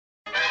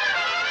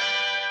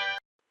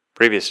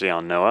Previously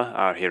on Noah,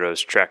 our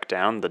heroes track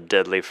down the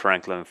deadly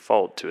Franklin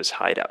Fault to his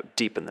hideout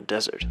deep in the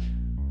desert.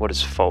 What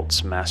is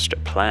Fault's master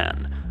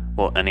plan?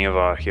 Will any of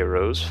our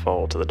heroes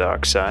fall to the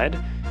dark side?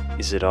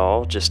 Is it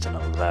all just an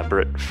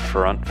elaborate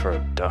front for a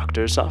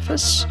doctor's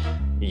office?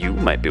 You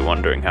might be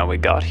wondering how we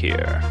got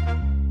here.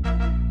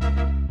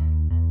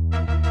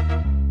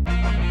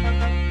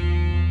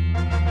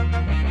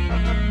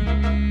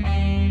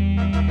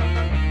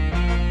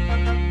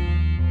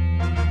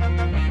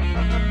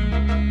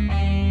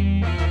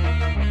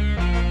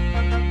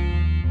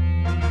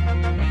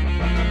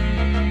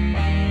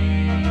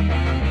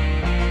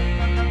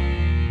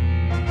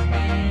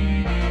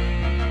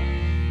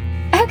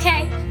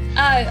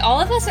 All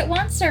of us at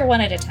once or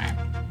one at a time?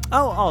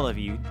 Oh, all of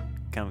you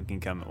can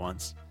come at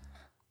once.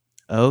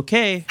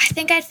 Okay. I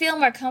think I'd feel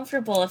more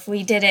comfortable if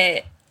we did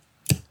it.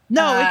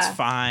 No, it's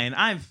fine.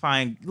 I'm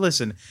fine.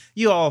 Listen,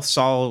 you all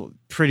saw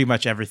pretty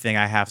much everything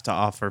I have to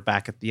offer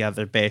back at the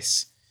other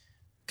base.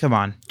 Come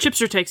on.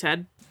 Chipster takes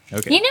head.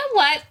 Okay. You know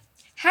what?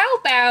 How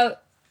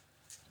about...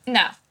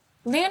 No.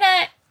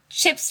 Luna,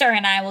 Chipster,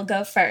 and I will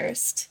go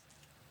first.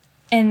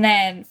 And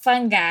then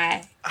Fun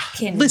Guy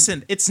can...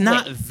 Listen, it's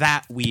not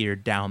that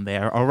weird down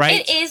there, all right?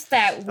 It is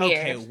that weird.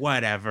 Okay,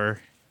 whatever.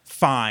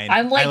 Fine.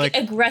 I'm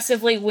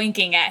aggressively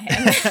winking at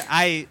him.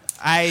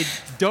 I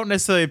don't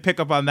necessarily pick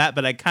up on that,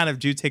 but I kind of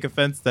do take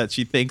offense that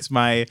she thinks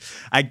my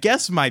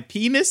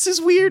penis is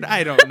weird.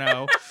 I don't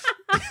know.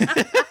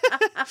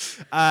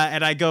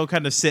 And I go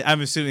kind of sit.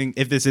 I'm assuming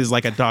if this is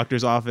like a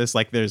doctor's office,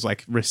 like there's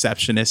like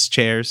receptionist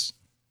chairs.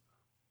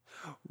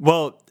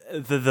 Well,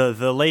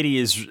 the lady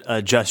is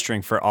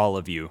gesturing for all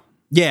of you.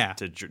 Yeah,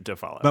 to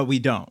follow. But we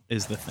don't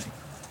is the thing.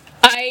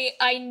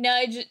 I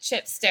nudge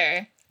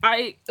Chipster.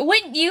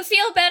 Wouldn't you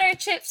feel better,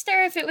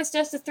 Chipster, if it was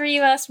just the three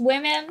of us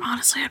women?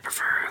 Honestly, I'd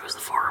prefer it was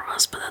the four of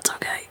us, but that's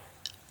okay.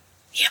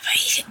 Yeah, but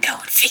he can go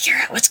and figure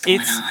out what's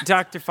going on.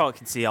 Dr. Fault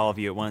can see all of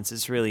you at once.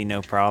 It's really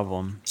no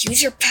problem.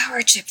 Use your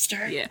power,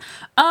 Chipster. Yeah.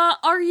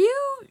 Are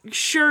you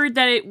sure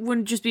that it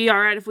wouldn't just be all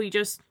right if we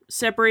just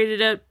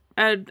separated it?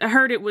 I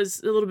heard it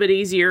was a little bit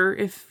easier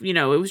if, it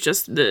was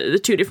just the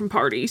two different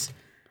parties.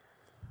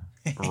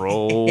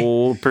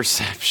 Roll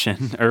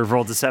perception, or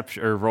roll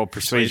deception, or roll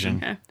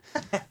persuasion. Okay.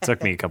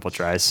 Took me a couple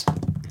tries.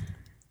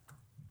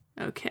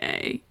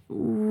 Okay.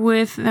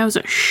 That was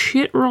a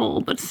shit roll,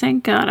 but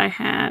thank God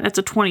that's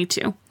a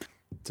 22.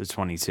 It's a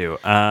 22.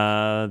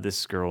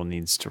 This girl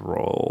needs to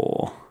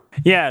roll.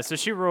 Yeah, so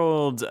she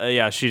rolled,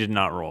 she did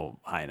not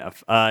roll high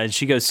enough. And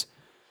she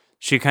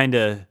kind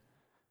of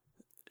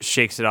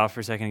shakes it off for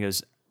a second and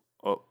goes,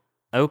 oh,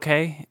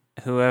 okay,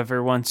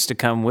 whoever wants to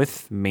come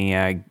with me,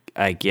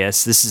 I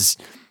guess.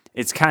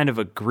 It's kind of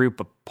a group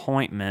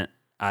appointment.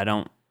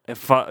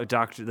 The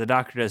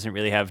doctor doesn't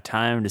really have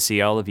time to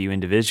see all of you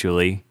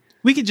individually.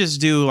 We could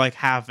just do like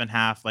half and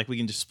half. Like we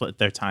can just split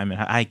their time.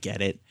 And I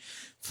get it.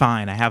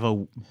 Fine. I have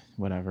a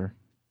whatever.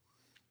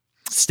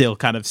 Still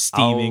kind of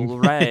steaming. All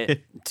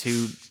right.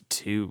 to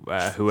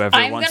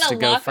whoever wants to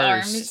go first.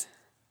 Arms.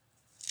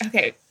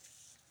 Okay.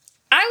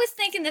 I was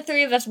thinking the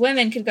three of us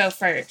women could go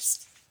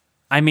first.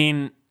 I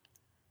mean,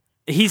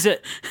 he's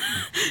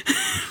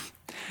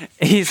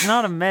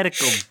not a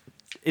medical.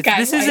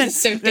 Guys,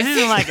 this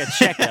isn't like a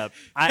checkup.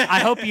 I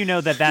hope you know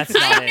that that's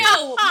not it. I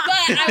know,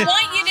 but I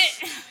want you to...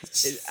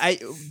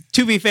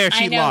 To be fair,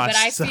 she lost. But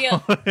I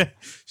feel...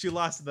 she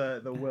lost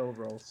the will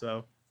roll,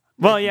 so...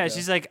 Well, yeah,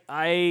 she's like,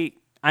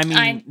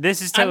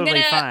 this is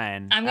totally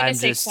fine. I'm going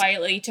to say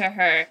quietly to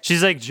her.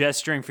 She's like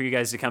gesturing for you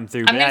guys to come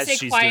through, but as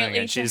she's doing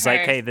it, she's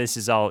like, hey, this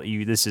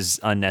is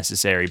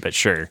unnecessary, but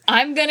sure.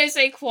 I'm going to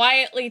say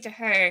quietly to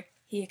her,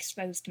 he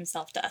exposed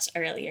himself to us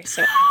earlier,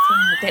 so I'm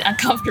feeling a bit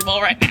uncomfortable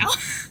right now.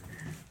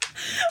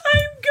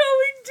 I'm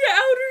going to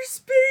outer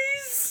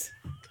space.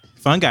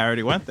 Fun Guy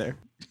already went there.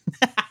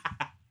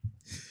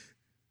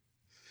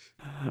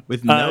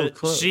 With no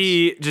clothes.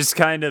 She just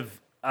kind of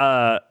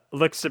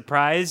looks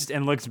surprised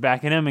and looks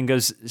back at him and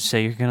goes, so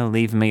you're going to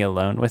leave me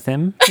alone with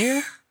him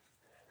here?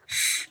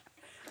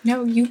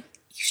 No, you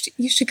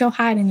should go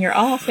hide in your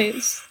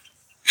office.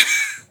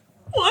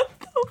 What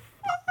the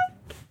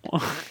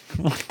fuck?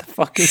 What the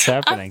fuck is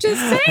happening? I'm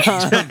just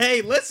saying.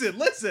 Hey, listen.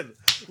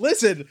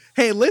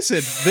 Hey,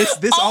 listen.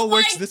 This all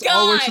works. This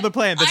all works for the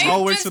plan.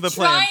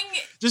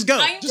 Just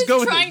go. Just go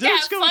with it. I'm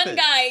just trying to have Fun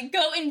Guy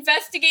go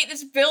investigate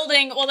this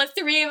building while the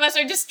three of us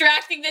are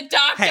distracting the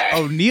doctor. Hey,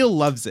 O'Neill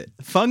loves it.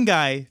 Fun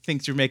Guy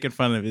thinks you're making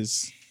fun of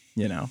his,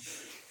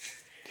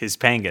 his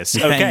pangus.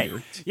 Okay.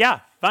 Yeah,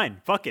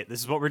 fine. Fuck it. This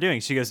is what we're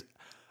doing. She goes,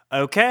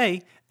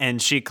 okay.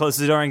 And she closes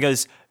the door and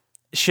goes,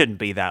 shouldn't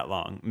be that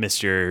long,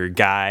 Mr.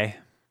 Guy.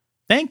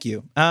 Thank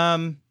you.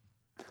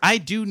 I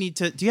do need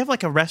to... Do you have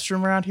like a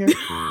restroom around here?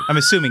 I'm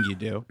assuming you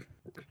do.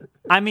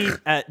 I mean,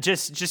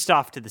 just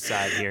off to the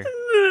side here.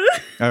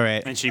 All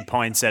right. And she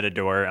points at a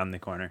door on the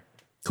corner.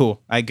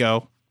 Cool. I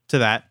go to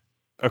that.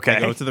 Okay. I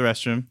go to the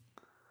restroom.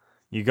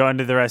 You go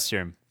into the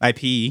restroom. I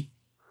pee.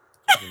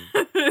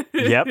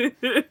 Yep.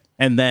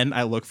 And then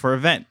I look for a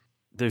vent.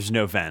 There's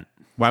no vent.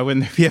 Why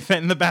wouldn't there be a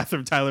vent in the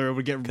bathroom, Tyler? It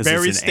would get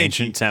very it's an stinky.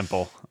 ancient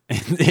temple.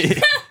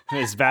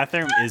 This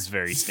bathroom is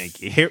very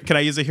stinky. Here, can I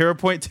use a hero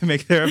point to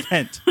make their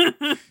event?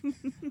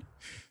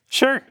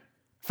 Sure.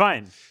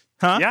 Fine.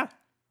 Huh? Yeah.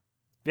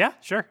 Yeah,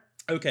 sure.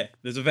 Okay,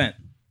 there's a vent.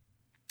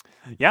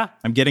 Yeah.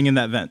 I'm getting in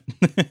that vent.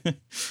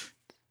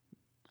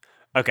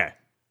 Okay.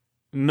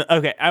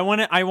 Okay. I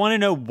want to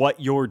know what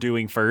you're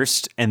doing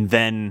first, and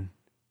then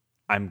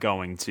and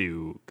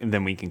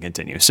then we can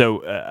continue.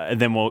 So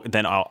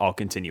then I'll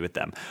continue with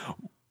them.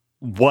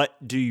 What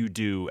do you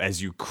do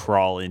as you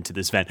crawl into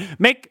this vent?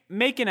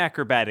 Make an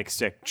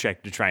acrobatics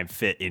check to try and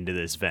fit into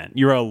this vent.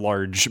 You're a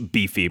large,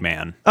 beefy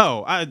man.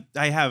 Oh, I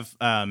have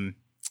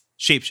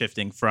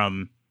shape-shifting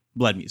from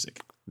Blood Music.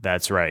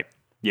 That's right.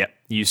 Yep.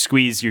 You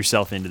squeeze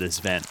yourself into this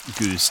vent,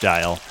 Goose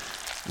style.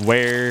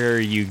 Where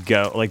you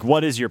go? Like,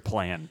 what is your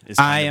plan?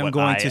 I am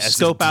going to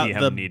scope out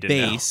the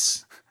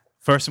base.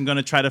 First, I'm going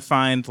to try to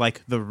find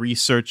like the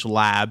research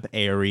lab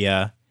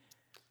area,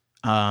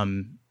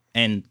 and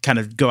kind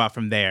of go out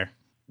from there.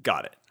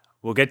 Got it.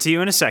 We'll get to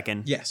you in a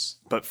second. Yes.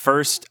 But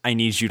first, I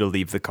need you to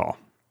leave the call.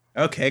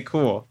 Okay,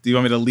 cool. Do you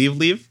want me to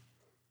leave?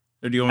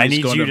 Or do you want me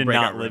to go into a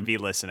breakout room? Be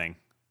listening.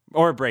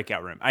 Or a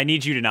breakout room. I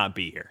need you to not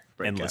be here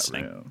and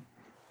listening. Room.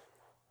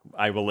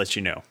 I will let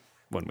you know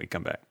when we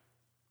come back.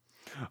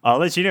 I'll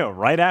let you know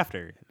right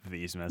after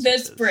these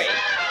messages. This break.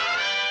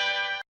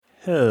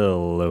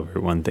 Hello,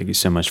 everyone. Thank you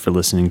so much for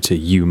listening to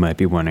You Might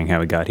Be Wondering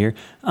How We Got Here.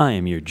 I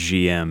am your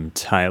GM,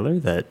 Tyler.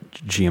 That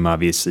GM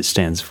obviously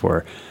stands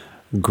for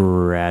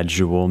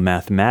Gradual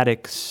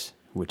Mathematics,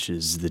 which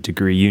is the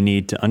degree you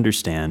need to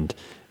understand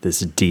this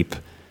deep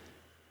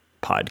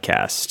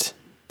podcast.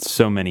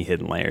 So many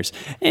hidden layers.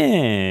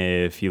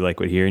 If you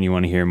like what you hear and you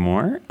want to hear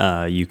more,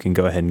 you can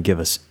go ahead and give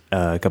us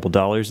a couple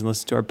dollars and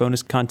listen to our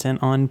bonus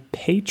content on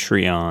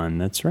Patreon.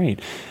 That's right.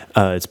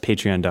 It's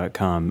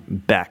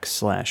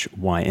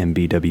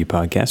patreon.com/YMBW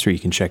podcast, where you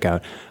can check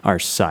out our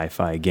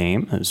sci-fi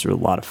game. It was a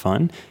lot of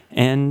fun.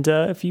 And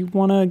if you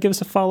want to give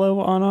us a follow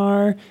on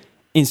our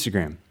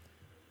Instagram,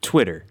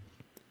 Twitter,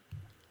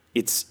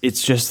 it's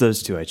just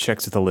those two. I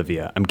checked with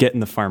Olivia. I'm getting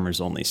the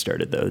Farmers Only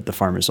started, though. The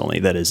Farmers Only.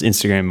 That is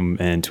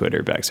Instagram and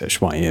Twitter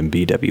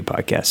 /YMBW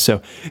podcast.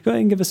 So go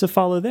ahead and give us a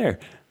follow there.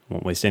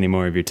 Won't waste any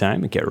more of your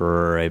time and get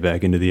right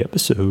back into the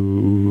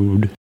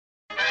episode.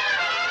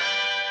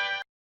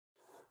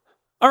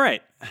 All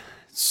right.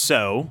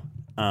 So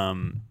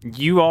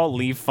you all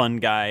leave Fun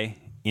Guy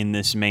in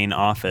this main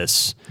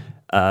office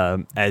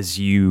as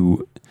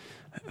you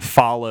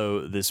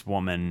follow this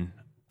woman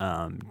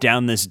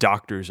down this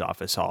doctor's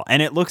office hall.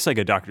 And it looks like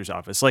a doctor's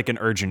office, like an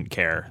urgent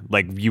care,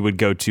 like you would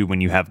go to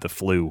when you have the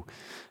flu.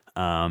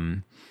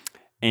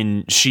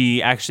 And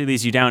she actually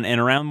leads you down, and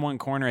around one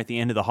corner at the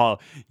end of the hall,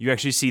 you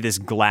actually see this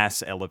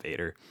glass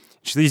elevator.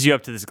 She leads you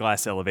up to this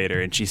glass elevator,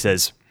 and she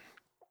says,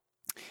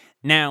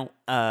 now,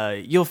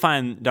 you'll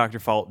find Dr.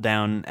 Fault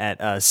down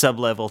at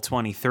sub-level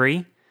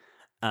 23.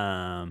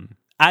 I'd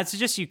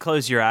suggest you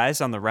close your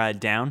eyes on the ride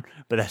down,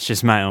 but that's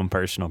just my own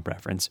personal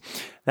preference.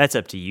 That's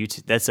up to you.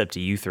 That's up to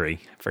you three.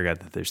 I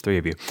forgot that there's three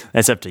of you.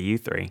 That's up to you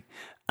three.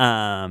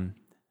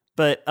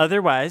 But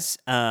otherwise,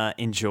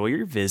 enjoy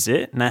your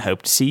visit, and I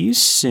hope to see you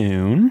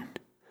soon.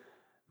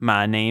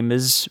 My name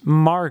is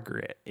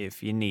Margaret,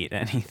 if you need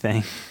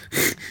anything.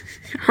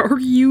 Are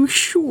you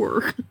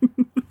sure?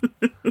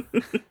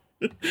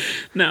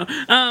 No.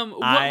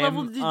 What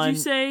level did you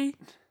say?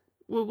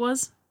 What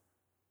was?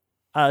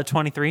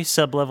 23,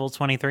 sub-level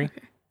 23.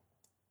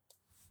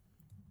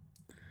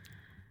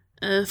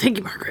 Okay. Thank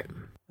you, Margaret.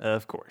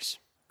 Of course.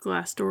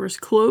 Glass doors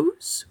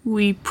close.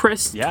 We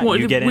press. Yeah,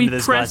 you get into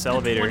this glass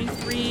elevator.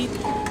 23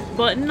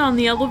 button on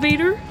the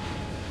elevator.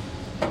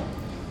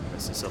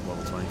 Press the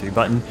sub-level 23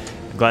 button.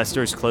 The glass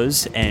doors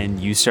close, and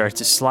you start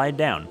to slide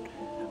down.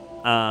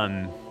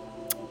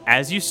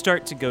 As you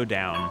start to go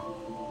down,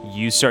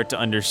 you start to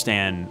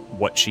understand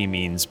what she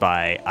means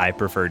by "I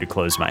prefer to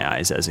close my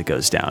eyes" as it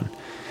goes down.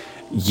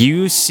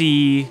 You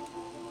see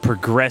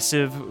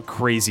progressive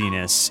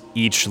craziness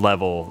each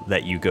level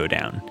that you go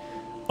down.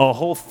 A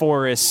whole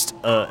forest.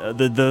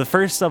 The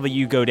first level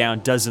you go down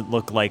doesn't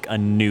look like a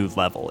new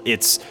level.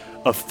 It's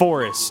a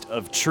forest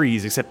of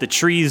trees, except the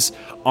trees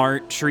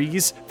aren't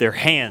trees. They're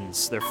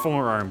hands. They're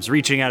forearms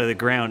reaching out of the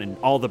ground, and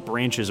all the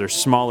branches are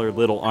smaller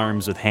little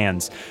arms with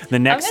hands. The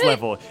next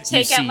level,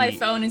 take out my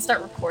phone and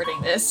start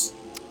recording this.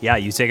 Yeah,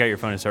 you take out your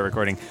phone and start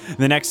recording.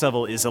 The next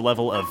level is a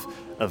level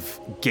of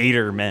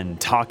gator men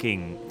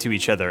talking to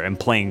each other and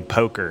playing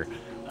poker.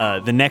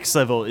 The next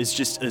level is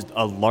just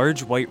a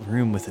large white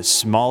room with a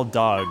small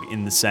dog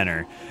in the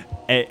center.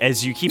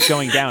 As you keep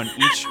going down,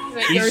 Is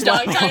that your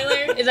dog,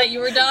 Tyler? Is that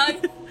your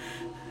dog?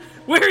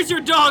 Where's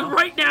your dog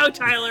right now,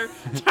 Tyler?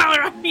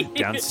 Tyler, I need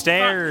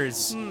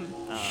downstairs.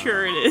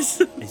 Sure it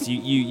is. As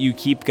you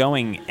keep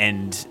going,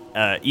 and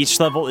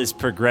each level is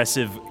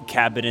progressive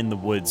cabin in the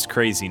woods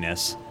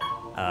craziness.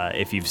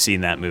 If you've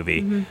seen that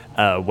movie,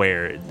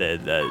 where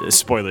the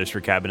spoilers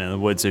for Cabin in the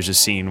Woods, there's a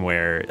scene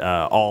where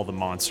all the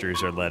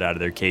monsters are let out of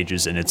their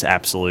cages, and it's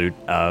absolute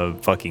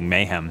fucking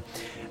mayhem.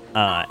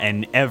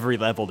 And every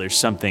level, there's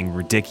something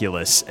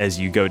ridiculous as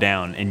you go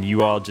down, and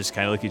you all just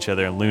kind of look at each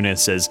other, and Luna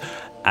says,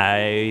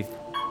 I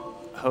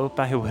hope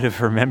I would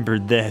have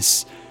remembered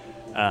this.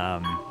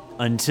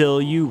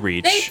 Until you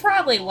reach... They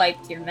probably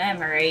wiped your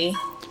memory.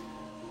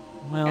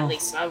 Well... At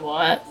least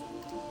somewhat.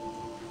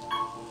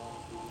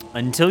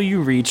 Until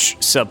you reach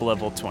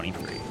sub-level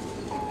 23.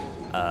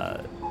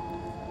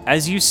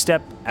 As you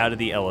step out of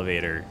the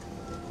elevator,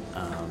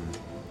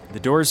 the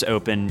doors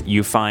open,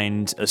 you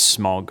find a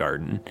small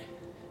garden.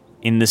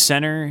 In the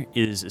center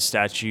is a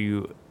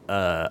statue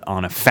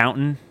on a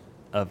fountain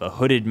of a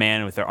hooded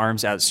man with their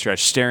arms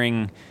outstretched,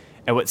 staring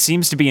at what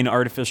seems to be an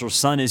artificial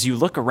sun. As you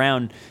look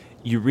around,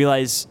 you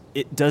realize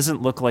it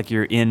doesn't look like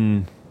you're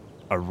in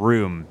a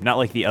room, not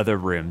like the other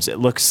rooms. It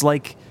looks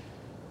like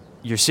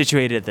you're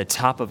situated at the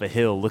top of a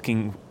hill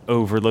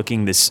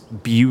overlooking this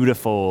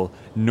beautiful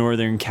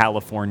Northern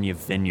California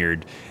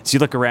vineyard. As you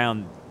look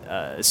around,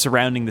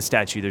 surrounding the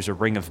statue, there's a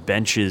ring of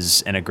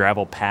benches and a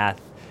gravel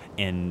path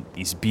and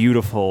these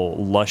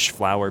beautiful, lush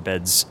flower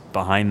beds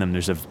behind them.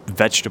 There's a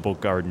vegetable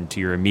garden to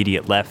your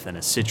immediate left and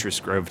a citrus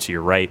grove to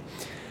your right.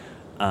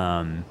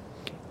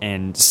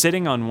 And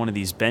sitting on one of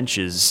these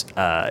benches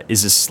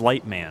is a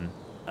slight man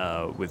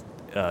with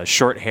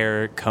short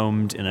hair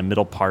combed in a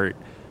middle part,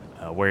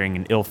 wearing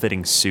an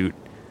ill-fitting suit.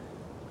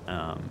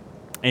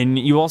 And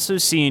you also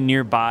see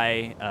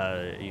nearby,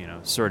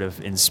 sort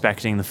of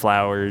inspecting the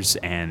flowers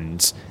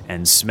and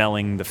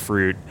smelling the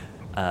fruit,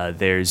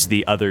 there's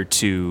the other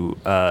two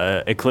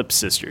Eclipse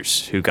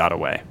sisters who got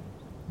away.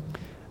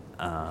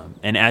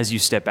 And as you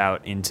step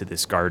out into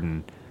this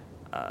garden,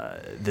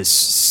 this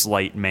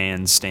slight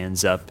man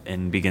stands up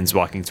and begins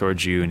walking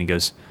towards you, and he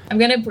goes, I'm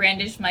gonna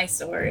brandish my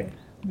sword.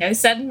 No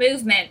sudden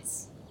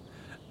movements.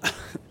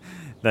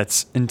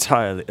 That's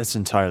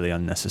entirely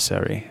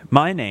unnecessary.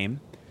 My name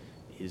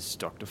is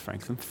Dr.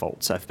 Franklin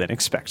Foltz. I've been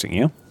expecting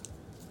you.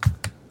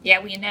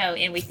 Yeah, we know,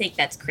 and we think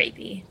that's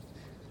creepy.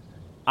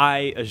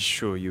 I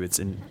assure you it's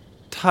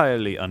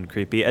entirely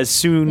uncreepy. As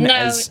soon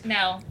as...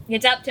 No.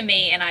 It's up to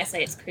me, and I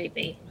say it's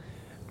creepy.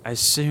 As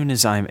soon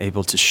as I'm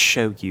able to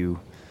show you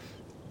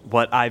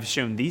what I've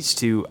shown these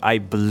two, I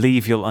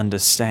believe you'll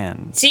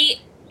understand.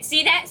 See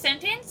that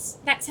sentence?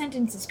 That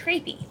sentence is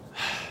creepy.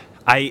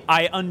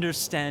 I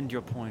understand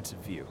your point of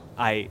view.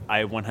 I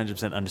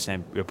 100%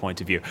 understand your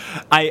point of view.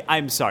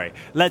 I'm sorry.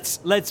 Let's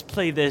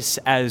play this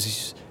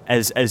as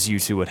you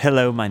two would.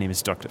 Hello, my name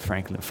is Dr.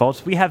 Franklin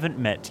Foltz. We haven't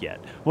met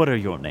yet. What are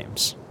your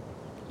names?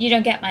 You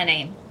don't get my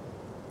name.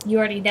 You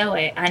already know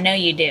it. I know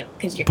you do,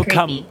 because you're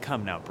creepy.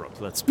 Come now,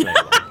 Brooke. Let's play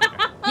along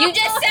here. You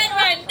just said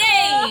my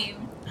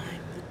name!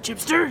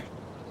 Chipster?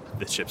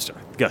 The Chipster.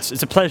 Gus,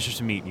 it's a pleasure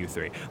to meet you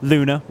three.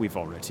 Luna, we've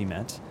already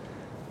met.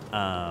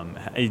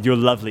 Your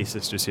lovely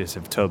sisters here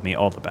have told me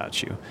all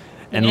about you.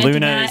 And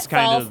Luna is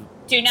kind of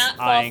do not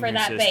fall for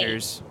that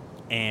sisters,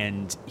 bait.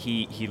 And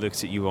he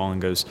looks at you all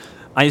and goes,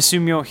 I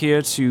assume you're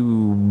here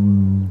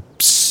to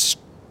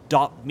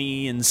stop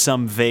me in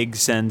some vague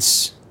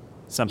sense.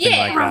 Something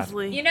like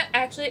roughly. That. You know,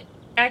 actually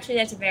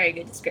that's a very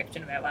good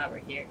description about why we're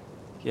here.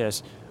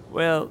 Yes.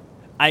 Well,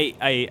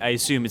 I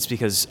assume it's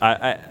because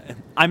I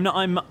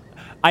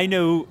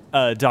know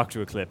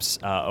Dr. Eclipse,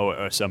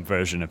 or some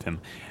version of him,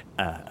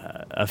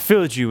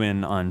 filled you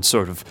in on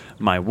sort of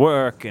my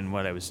work and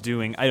what I was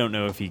doing. I don't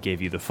know if he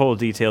gave you the full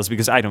details,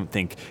 because I don't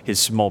think his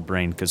small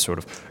brain could sort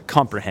of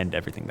comprehend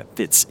everything that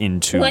fits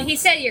into Well, he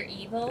said you're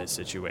evil. This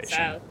situation.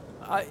 So.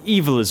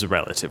 Evil is a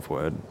relative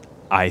word.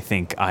 I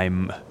think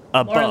I'm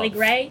above, morally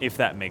gray? If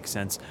that makes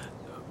sense.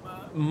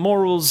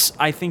 Morals,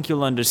 I think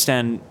you'll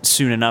understand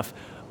soon enough,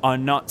 are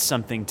not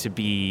something to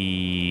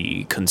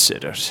be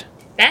considered.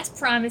 That's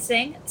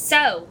promising.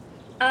 So,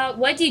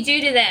 what'd you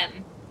do to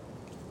them?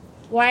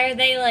 Why are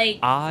they,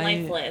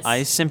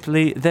 lifeless?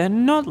 They're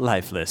not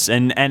lifeless.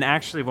 And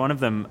actually, one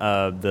of them,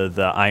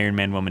 the Iron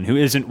Man woman, who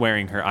isn't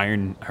wearing her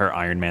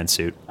Iron Man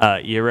suit,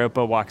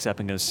 Europa walks up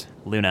and goes,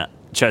 Luna,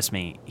 trust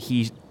me,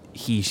 he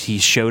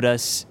showed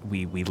us,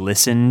 we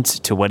listened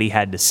to what he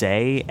had to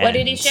say. What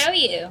did he show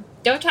you?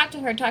 Don't talk to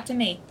her, talk to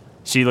me.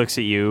 She looks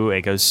at you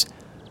and goes,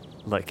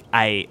 look,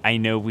 I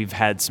know we've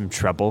had some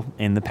trouble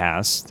in the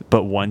past,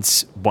 but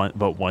once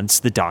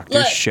the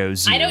doctor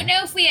shows you... I don't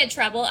know if we had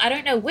trouble. I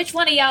don't know which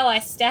one of y'all I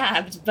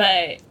stabbed,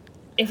 but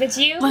if it's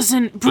you...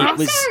 Listen,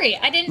 I'm sorry.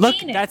 I didn't mean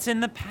it. Look, that's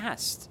in the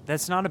past.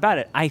 That's not about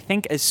it. I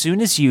think as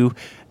soon as you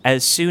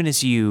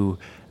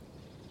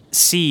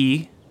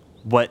see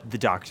what the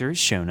doctor has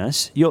shown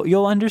us,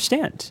 you'll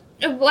understand.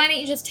 Why don't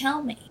you just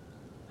tell me?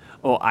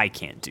 Oh, I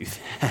can't do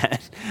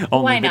that.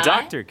 Only the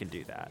doctor can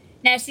do that.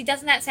 Now, see,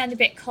 doesn't that sound a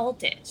bit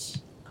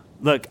cultish?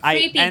 Look,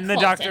 the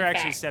doctor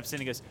actually steps in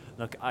and goes,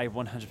 look, I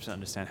 100%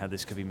 understand how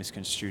this could be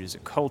misconstrued as a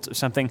cult or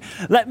something.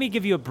 Let me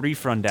give you a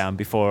brief rundown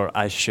before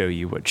I show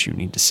you what you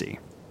need to see.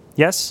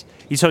 Yes?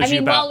 He told you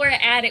about... while we're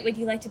at it, would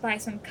you like to buy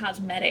some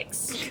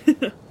cosmetics?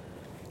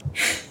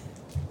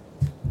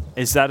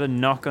 Is that a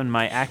knock on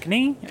my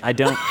acne? I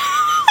don't...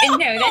 No,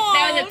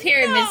 that was a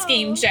pyramid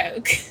scheme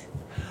joke.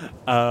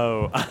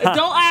 Oh,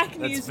 adult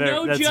acne is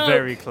no joke. That's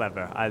very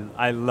clever.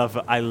 I love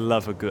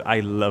a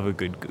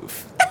good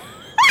goof.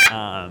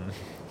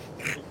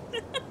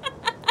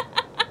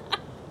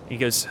 He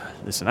goes,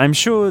 listen, I'm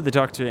sure the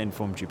doctor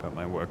informed you about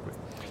my work with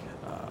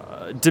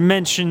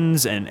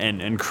dimensions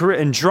and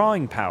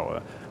drawing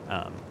power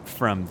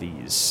from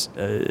these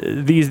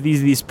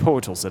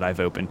portals that I've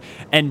opened.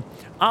 And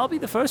I'll be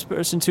the first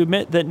person to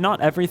admit that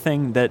not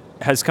everything that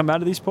has come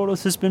out of these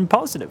portals has been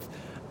positive.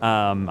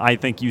 I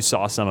think you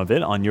saw some of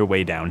it on your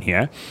way down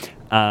here.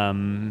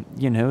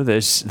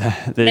 There's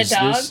the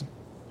dog.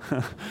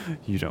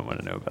 You don't want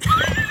to know about the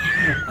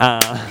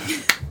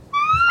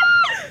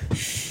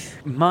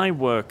dog. My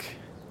work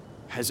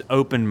has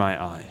opened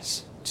my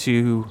eyes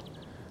to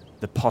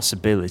the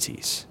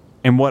possibilities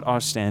and what our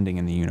standing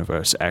in the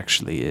universe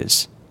actually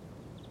is.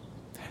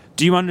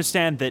 Do you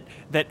understand that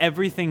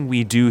everything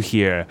we do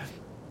here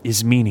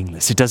is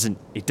meaningless? It doesn't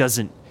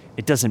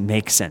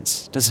make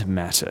sense. It doesn't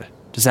matter.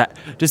 Does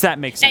that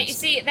make sense? Now, you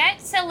see,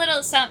 that's a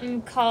little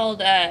something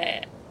called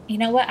you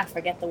know what? I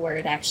forget the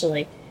word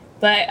actually.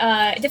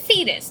 But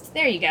defeatist.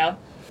 There you go.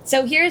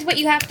 So here's what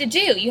you have to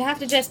do. You have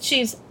to just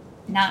choose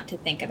not to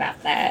think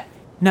about that.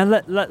 Now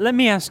let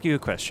me ask you a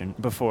question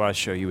before I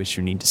show you what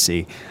you need to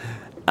see.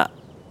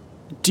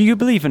 Do you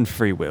believe in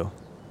free will?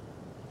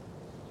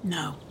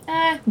 No.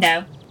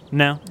 No.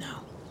 No?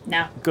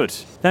 No. Good.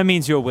 That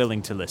means you're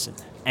willing to listen.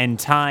 And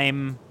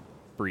time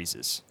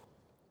breezes.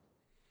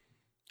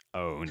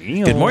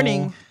 O'Neill. Good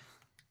morning.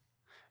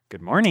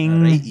 Good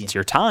morning. Right. It's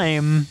your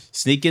time.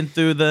 Sneaking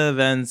through the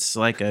vents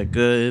like a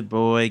good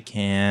boy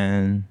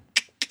can.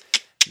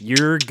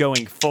 You're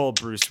going full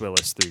Bruce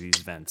Willis through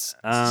these vents.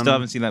 Still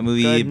haven't seen that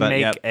movie, go ahead and but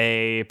make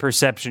a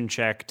perception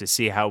check to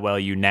see how well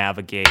you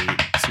navigate,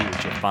 see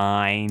what you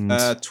find.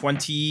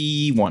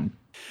 21.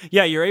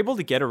 Yeah, you're able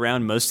to get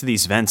around most of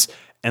these vents.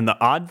 And the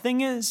odd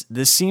thing is,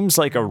 this seems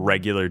like a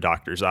regular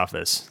doctor's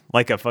office,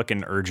 like a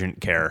fucking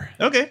urgent care.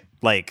 Okay.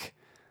 Like,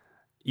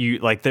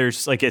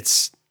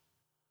 it's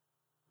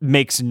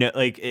makes no,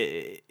 like,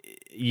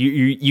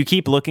 you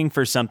keep looking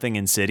for something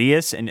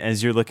insidious, and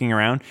as you're looking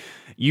around,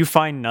 you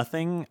find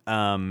nothing,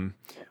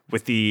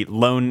 with the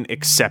lone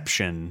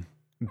exception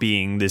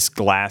being this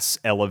glass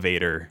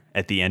elevator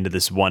at the end of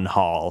this one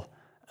hall,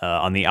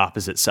 on the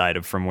opposite side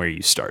of from where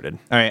you started.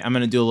 All right, I'm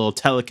going to do a little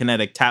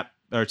telekinetic tap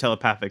or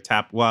telepathic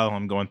tap while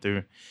I'm going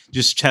through,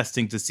 just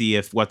testing to see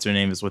if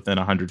what's-her-name is within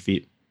 100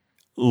 feet.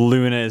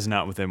 Luna is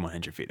not within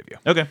 100 feet of you.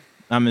 Okay.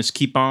 I'm just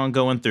keep on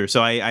going through.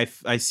 So I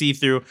see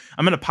through.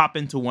 I'm going to pop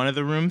into one of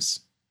the rooms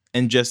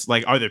and just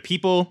like, are there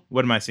people?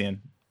 What am I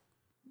seeing?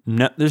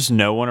 No, there's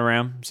no one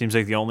around. Seems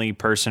like the only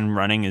person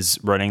running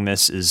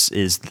this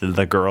is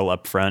the girl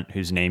up front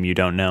whose name you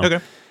don't know.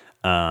 Okay.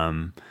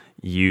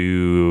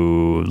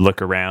 You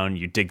look around,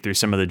 you dig through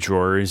some of the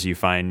drawers, you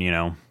find,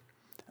 I'm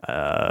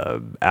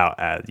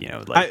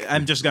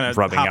just gonna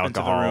rubbing hop alcohol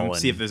into the room, and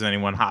see if there's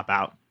anyone. Hop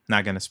out.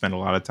 Not gonna spend a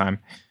lot of time.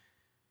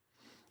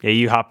 Yeah,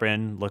 you hop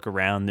in, look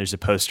around. There's a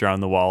poster on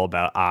the wall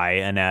about eye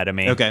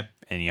anatomy. Okay.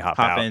 And you hop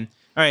Hop out. in.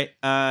 All right.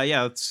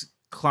 Yeah. Let's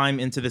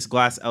climb into this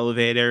glass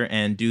elevator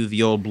and do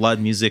the old blood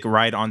music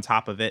right on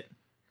top of it.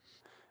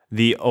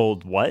 The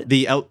old what?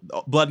 The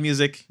blood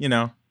music.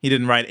 He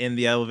didn't ride in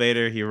the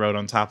elevator. He rode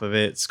on top of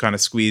it. It's kind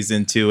of squeezed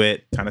into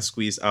it. Kind of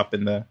squeezed up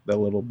in the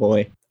little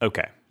boy.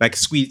 Okay. Like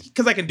squeeze,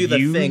 because I can do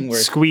the thing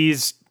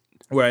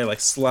where I like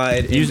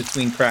slide in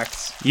between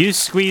cracks. You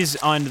squeeze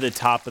onto the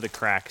top of the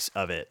cracks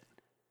of it.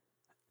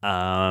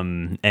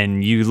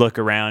 And you look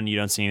around, you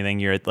don't see anything.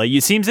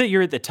 It seems that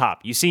you're at the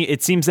top.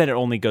 It seems that it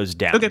only goes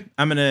down. Okay.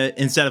 I'm gonna,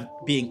 instead of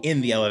being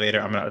in the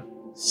elevator, I'm gonna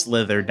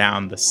slither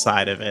down the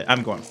side of it.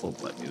 I'm going full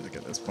blood music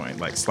at this point,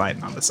 like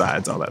sliding on the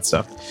sides, all that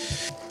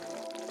stuff.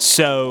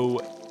 So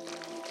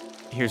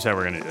here's how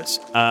we're gonna do this.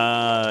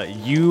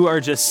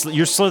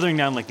 You're slithering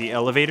down like the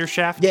elevator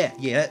shaft. Yeah.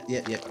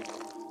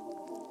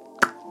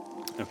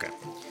 Okay.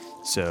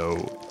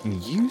 So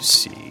you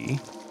see,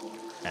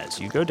 as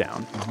you go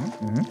down,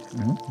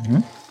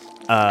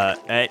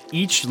 at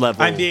each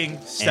level, I'm being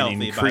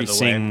stealthy, by the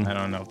way. I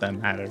don't know if that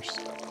matters.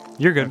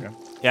 You're good. Okay.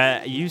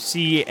 Yeah, you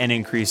see an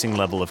increasing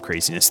level of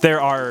craziness.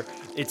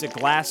 It's a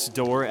glass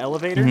door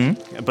elevator,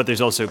 but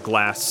there's also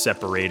glass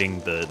separating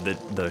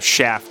the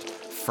shaft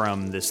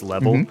from this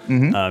level.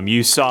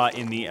 You saw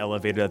in the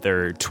elevator that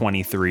there are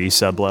 23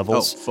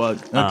 sub-levels. Oh,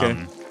 fuck.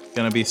 Okay.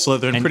 Gonna be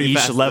slithering pretty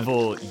fast.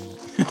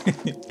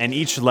 And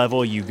each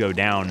level you go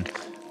down,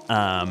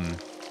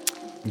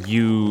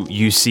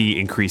 you see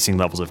increasing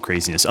levels of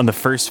craziness. On the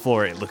first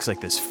floor, it looks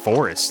like this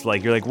forest.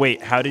 Like, you're like,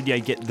 wait, how did I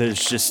get,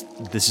 this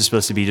is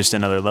supposed to be just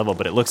another level,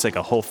 but it looks like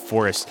a whole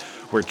forest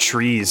where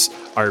trees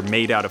are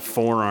made out of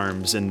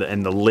forearms and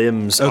the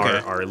limbs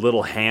are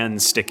little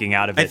hands sticking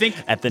out of it. I think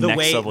at the next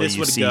way level this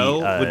would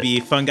go would be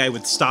Fungi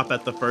would stop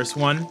at the first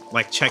one,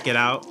 like check it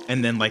out,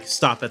 and then like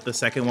stop at the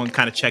second one,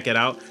 kind of check it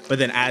out. But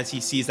then as he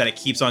sees that it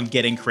keeps on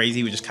getting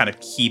crazy, we just kind of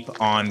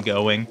keep on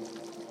going.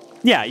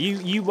 Yeah,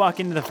 you walk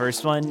into the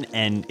first one,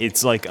 and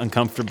it's like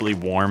uncomfortably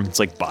warm. It's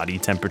like body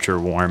temperature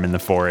warm in the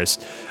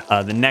forest.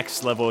 The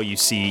next level, you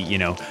see,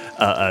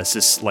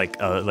 like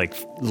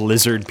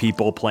lizard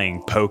people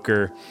playing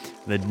poker.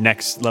 The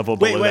next level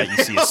below that,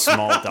 you see a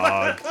small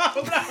dog.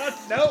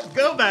 No,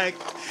 go back.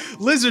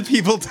 Lizard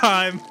people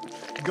time.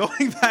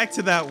 Going back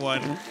to that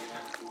one.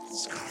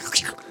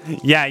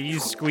 Yeah, you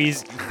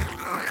squeeze.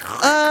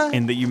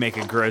 and that you make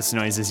a gross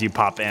noise as you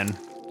pop in.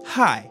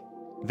 Hi.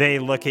 They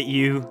look at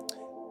you.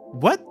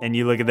 What? And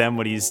you look at them.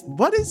 What is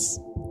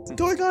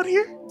going on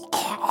here?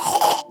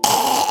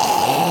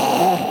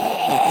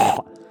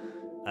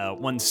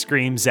 One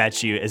screams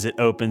at you as it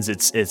opens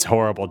its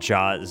horrible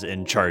jaws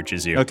and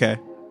charges you. Okay.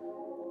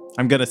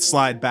 I'm gonna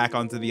slide back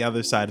onto the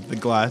other side of the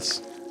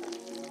glass.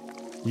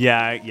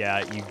 Yeah,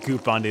 you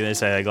goop onto the other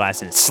side of the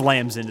glass and it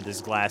slams into this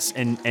glass.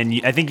 And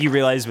I think you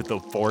realize with the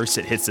force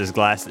it hits this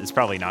glass, it's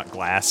probably not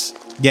glass.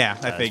 Yeah,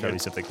 I figured.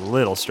 It's probably something a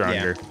little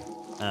stronger.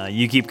 Yeah.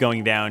 You keep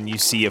going down. You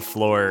see a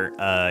floor.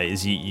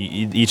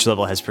 Each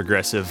level has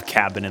progressive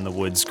cabin in the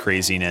woods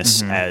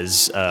craziness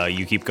as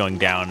you keep going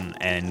down.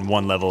 And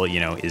one level,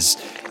 is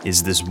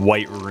this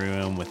white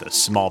room with a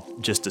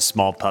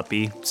small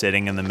puppy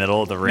sitting in the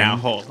middle of the room. Now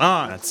hold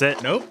on. That's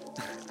it. Nope.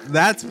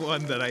 That's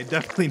one that I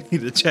definitely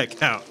need to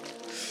check out.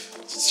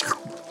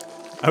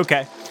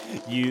 Okay.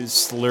 You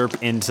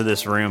slurp into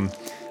this room,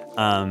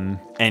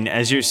 and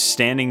as you're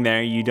standing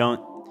there, you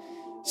don't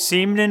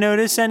seem to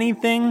notice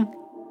anything.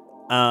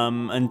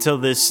 Until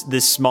this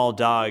small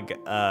dog,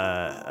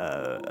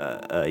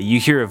 you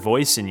hear a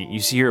voice and you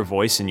hear a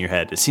voice in your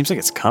head. It seems like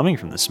it's coming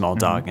from the small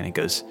dog, and it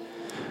goes,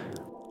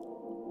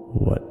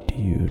 "What do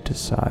you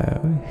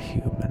desire,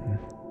 human?"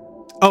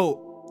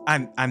 Oh,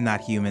 I'm not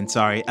human.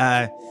 Sorry.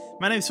 My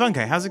name's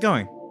Funkai. How's it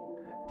going?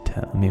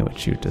 Tell me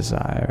what you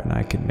desire, and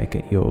I can make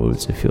it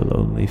yours if you'll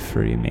only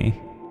free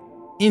me.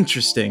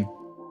 Interesting.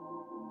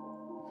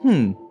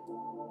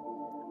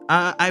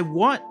 I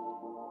want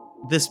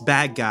this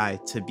bad guy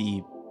to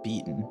be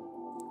beaten.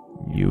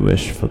 You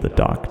wish for the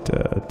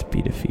doctor to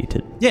be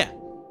defeated? Yeah.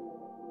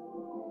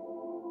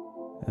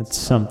 That's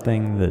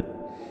something that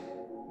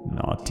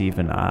not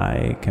even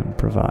I can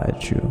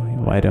provide you.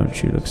 Why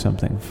don't you look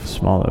something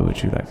smaller?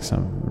 Would you like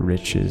some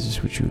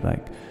riches? Would you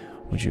like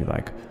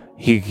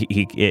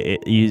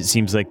it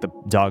seems like the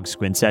dog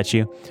squints at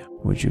you.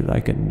 Would you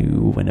like a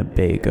new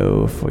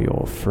Winnebago for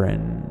your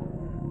friend?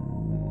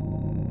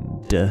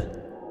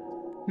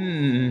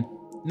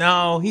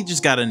 No, he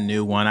just got a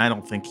new one. I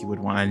don't think he would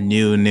want a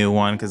new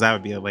one because that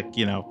would be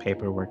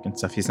paperwork and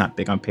stuff. He's not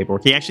big on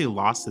paperwork. He actually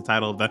lost the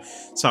title of the...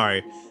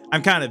 Sorry,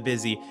 I'm kind of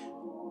busy.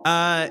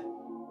 I'm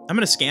going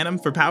to scan him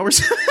for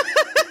powers.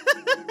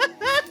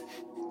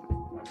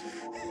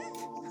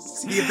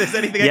 See if there's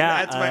anything I can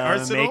add to my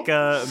arsenal.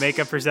 Make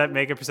a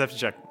perception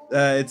check.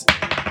 It's...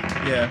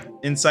 Yeah,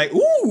 insight.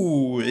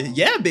 Ooh,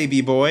 yeah,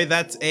 baby boy.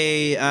 That's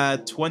a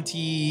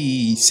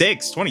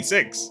 26.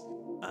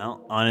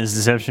 Well, on his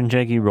deception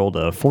check, he rolled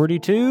a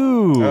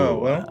 42. Oh,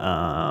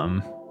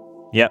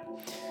 well. Yep.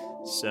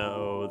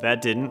 So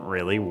that didn't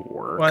really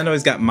work. Well, I know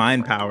he's got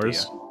mind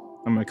powers.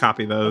 I'm gonna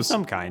copy those. Of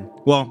some kind.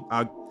 Well,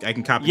 I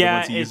can copy the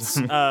ones he uses.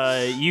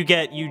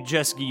 you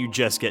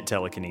just get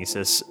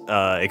telekinesis,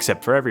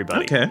 except for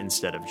everybody,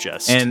 instead of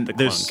just the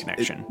clone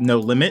connection. No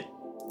limit.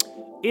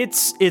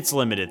 It's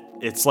limited.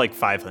 It's like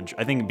 500.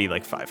 I think it'd be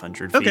like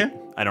 500 feet. Okay.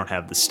 I don't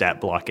have the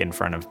stat block in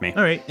front of me.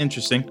 All right,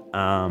 interesting.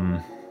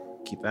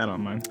 Keep that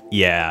on mine.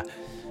 Yeah.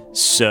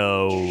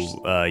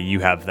 So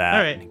you have that.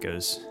 All right. And it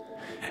goes,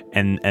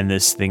 and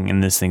this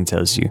thing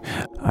tells you,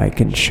 I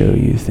can show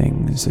you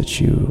things that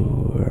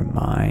your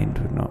mind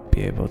would not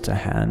be able to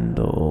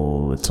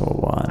handle, little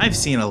one. I've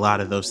seen a lot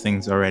of those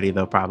things already,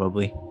 though.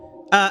 Probably.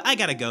 I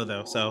gotta go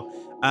though, so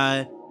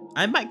I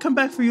might come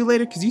back for you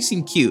later because you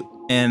seem cute,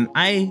 and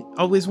I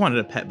always wanted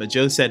a pet, but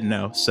Joe said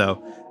no.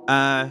 So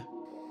I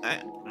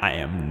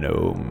am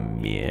no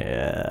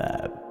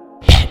mere.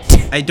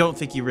 I don't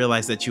think you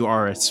realize that you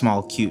are a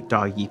small, cute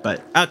doggy,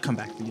 but I'll come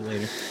back for you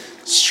later.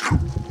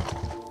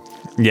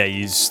 Yeah,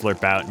 you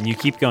slurp out, and you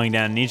keep going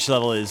down, and each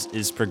level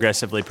is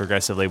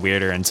progressively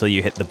weirder until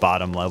you hit the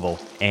bottom level.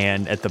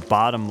 And at the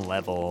bottom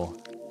level,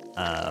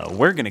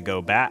 we're going to go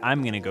back.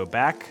 I'm going to go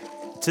back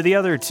to the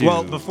other two.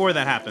 Well, before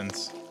that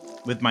happens,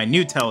 with my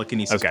new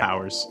telekinesis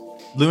powers,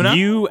 Luna?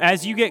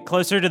 As you get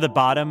closer to the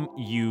bottom,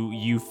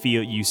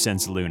 you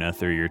sense Luna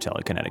through your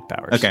telekinetic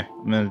powers. Okay.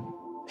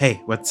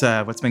 Hey, what's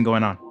been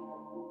going on?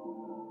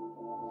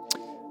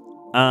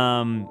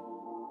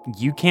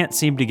 You can't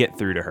seem to get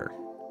through to her.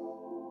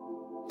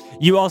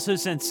 You also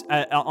sense,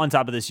 on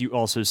top of this,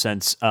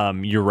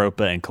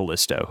 Europa and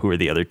Callisto, who are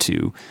the other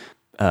two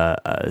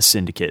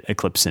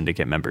Eclipse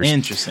Syndicate members.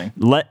 Interesting.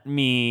 Let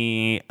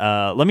me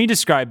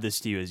describe this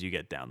to you as you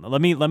get down.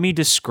 Let me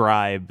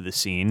describe the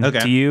scene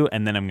to you,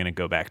 and then I'm going to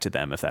go back to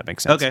them, if that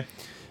makes sense. Okay.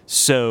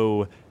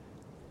 So,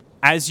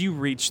 as you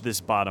reach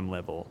this bottom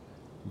level,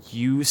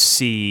 you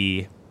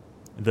see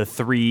the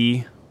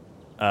three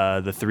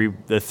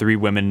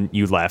women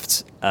you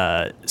left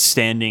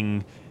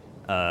standing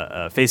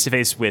face to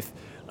face with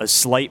a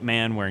slight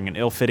man wearing an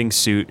ill-fitting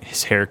suit,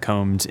 his hair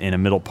combed in a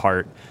middle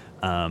part,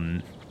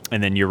 and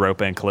then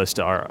Europa and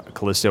Callisto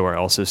are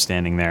also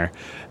standing there.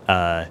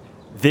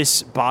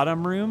 This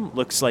bottom room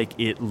looks like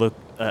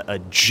a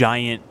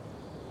giant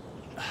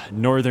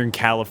Northern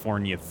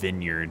California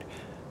vineyard.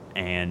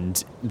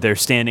 and they're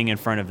standing in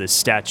front of this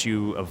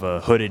statue of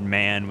a hooded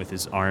man with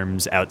his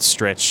arms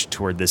outstretched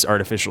toward this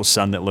artificial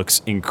sun that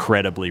looks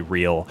incredibly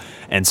real.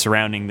 And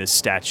surrounding this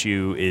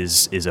statue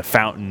is a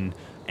fountain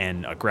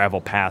and a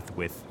gravel path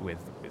with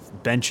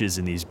benches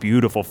in these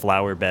beautiful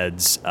flower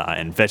beds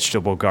and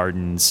vegetable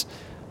gardens.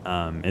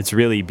 It's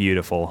really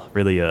beautiful,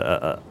 really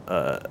a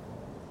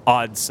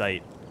odd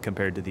sight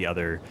compared to the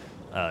other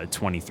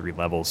 23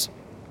 levels.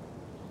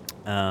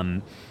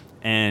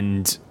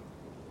 And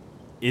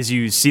as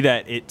you see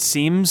that, it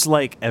seems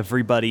like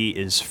everybody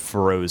is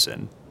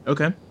frozen,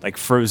 Okay. like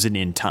frozen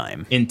in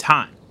time. In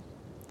time.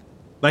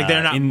 Like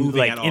they're not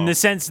moving at all. In the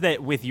sense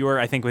that with your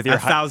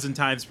 1,000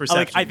 times perception.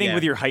 like I think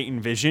with your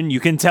heightened vision, you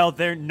can tell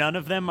none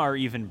of them are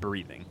even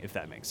breathing, if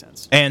that makes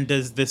sense. And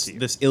does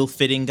this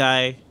ill-fitting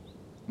guy,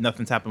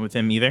 nothing's happened with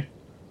him either?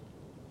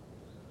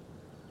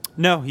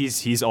 No,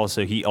 he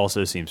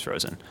also seems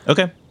frozen.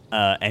 Okay.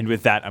 And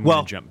with that, I'm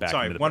going to jump back.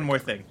 Sorry, into the one book. more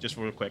thing, just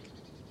real quick.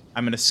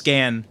 I'm going to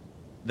scan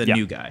the Yeah.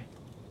 new guy.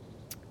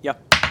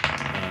 Yep. Go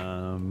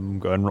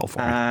ahead and roll for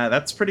me.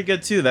 That's pretty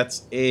good too.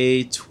 That's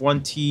a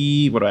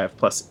 20. What do I have?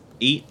 Plus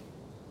 8.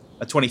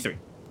 A 23.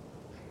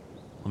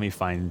 Let me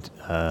find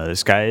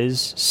this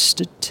guy's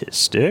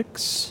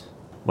statistics.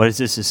 What is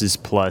this? This is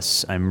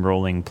plus. I'm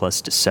rolling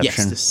plus deception.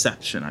 Yes,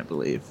 deception, I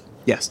believe.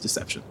 Yes,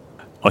 deception.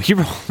 Oh, he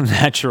rolled a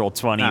natural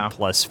 20 Oh.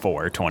 plus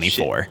 4,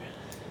 24. Shit.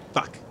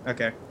 Fuck.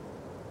 Okay.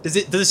 Does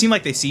it seem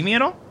like they see me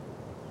at all?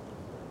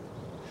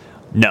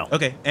 No.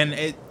 Okay,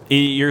 and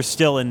You're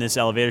still in this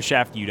elevator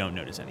shaft. You don't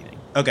notice anything.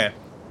 okay.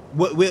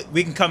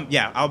 We can come.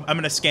 Yeah, I'm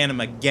gonna scan him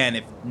again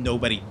if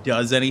nobody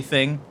does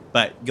anything.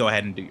 But go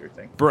ahead and do your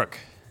thing. Brooke,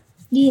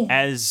 Yeah.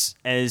 as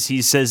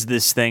he says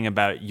this thing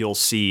about you'll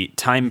see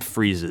time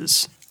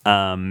freezes.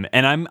 And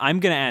I'm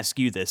going to ask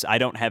you this. I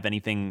don't have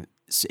anything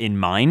in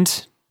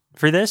mind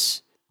for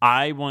this.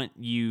 I want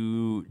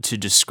you to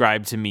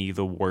describe to me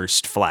the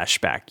worst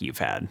flashback you've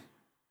had.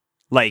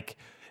 Like,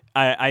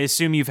 I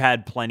assume you've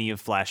had plenty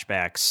of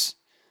flashbacks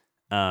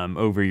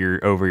over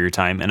your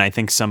time, and I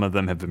think some of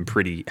them have been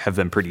pretty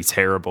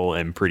terrible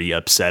and pretty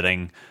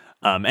upsetting.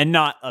 And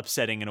not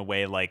upsetting in a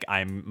way like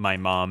I'm my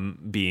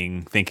mom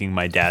thinking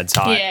my dad's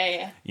hot.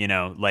 Yeah. You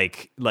know,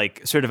 like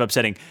sort of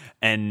upsetting.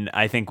 And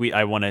I think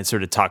I want to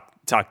sort of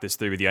talk this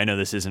through with you. I know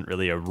this isn't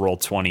really a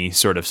Roll20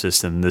 sort of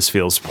system. This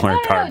feels more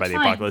empowered by the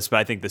fine. apocalypse, but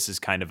I think this is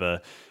kind of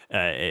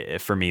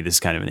for me, this is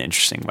kind of an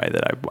interesting way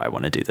that I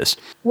want to do this.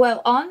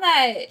 Well, on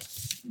that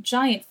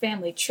giant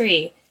family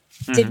tree,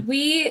 did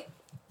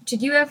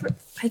you ever,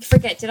 I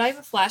forget, did I have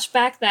a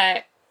flashback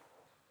that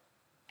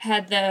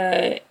had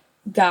the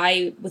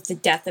guy with the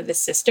death of his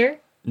sister?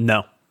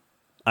 No,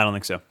 I don't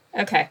think so.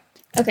 Okay,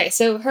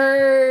 so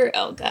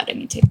oh god, I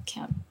need to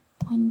count.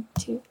 1,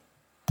 2.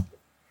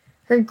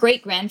 Her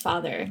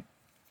great-grandfather,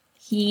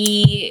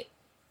 he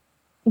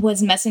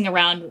was messing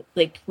around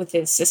like with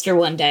his sister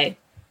one day,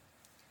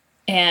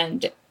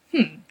 and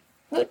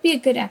what would be a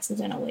good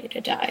accidental way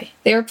to die?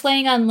 They were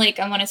playing on, like,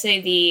 I want to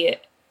say the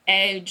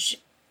edge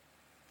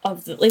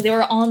of they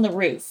were on the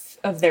roof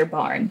of their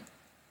barn,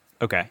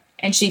 Okay.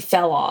 and she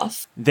fell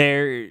off.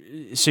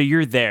 So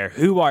you're there.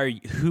 Who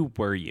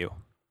were you?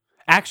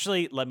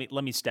 Actually, let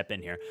me step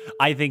in here.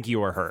 I think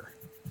you are her.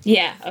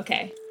 Yeah,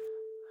 okay.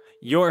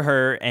 You're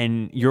her,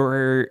 and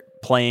you're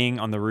playing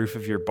on the roof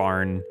of your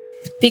barn.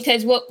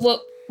 Because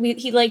what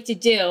he liked to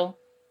do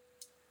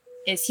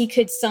is he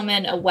could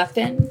summon a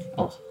weapon.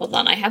 Oh, hold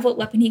on. I have what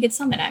weapon he could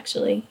summon,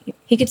 actually.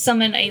 He could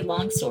summon a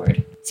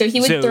longsword. So he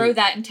would throw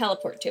that and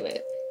teleport to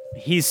it.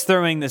 He's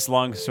throwing this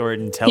long sword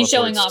and teleports He's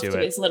showing off to to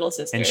it. his little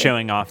sister. And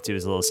showing off to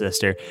his little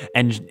sister.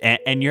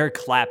 And you're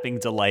clapping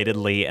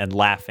delightedly and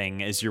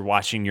laughing as you're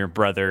watching your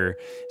brother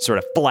sort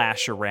of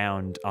flash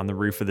around on the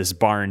roof of this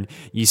barn.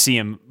 You see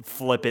him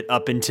flip it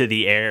up into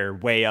the air,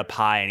 way up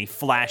high, and he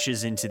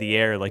flashes into the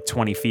air like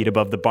 20 feet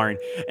above the barn,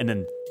 and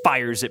then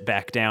fires it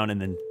back down, and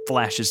then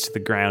flashes to the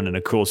ground in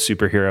a cool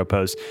superhero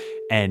pose.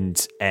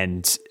 And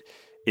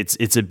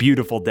it's a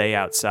beautiful day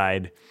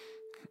outside.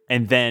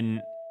 And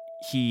then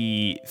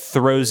he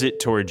throws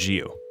it towards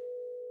you,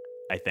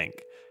 I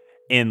think,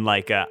 in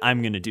like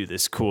I'm going to do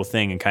this cool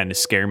thing and kind of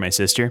scare my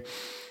sister.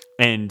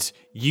 And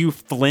you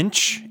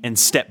flinch and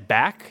step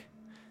back,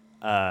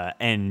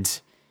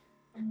 and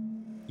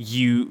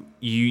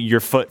your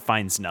foot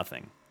finds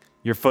nothing.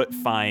 Your foot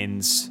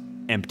finds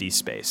empty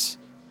space.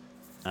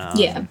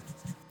 Yeah.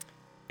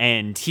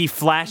 And he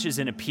flashes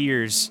and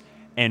appears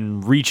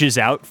and reaches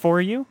out for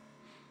you.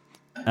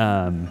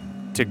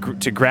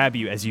 To grab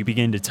you as you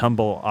begin to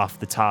tumble off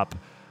the top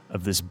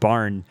of this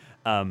barn,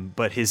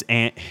 but his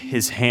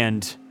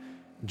hand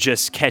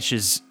just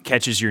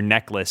catches your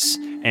necklace,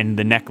 and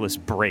the necklace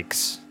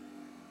breaks,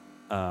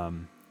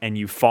 and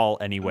you fall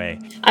anyway.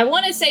 I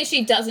want to say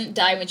she doesn't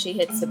die when she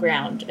hits the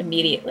ground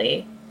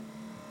immediately.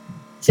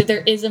 So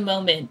there is a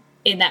moment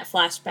in that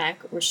flashback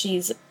where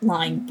she's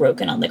lying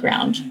broken on the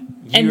ground.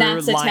 And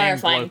that's a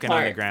terrifying broken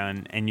part. on the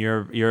ground, and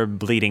you're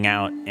bleeding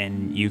out,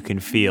 and you can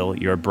feel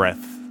your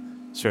breath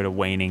sort of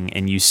waning,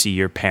 and you see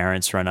your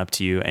parents run up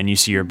to you, and you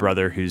see your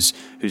brother who's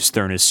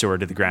thrown his sword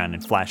to the ground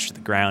and flashed to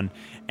the ground,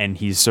 and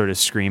he's sort of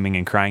screaming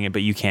and crying it,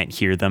 but you can't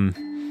hear them.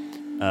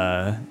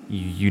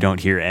 You don't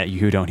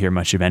hear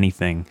much of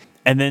anything.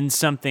 And then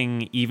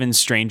something even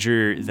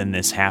stranger than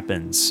this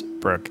happens,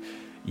 Brooke.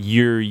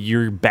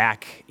 You're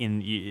back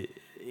in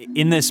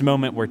this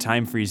moment where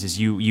time freezes.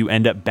 You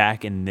end up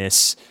back in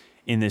this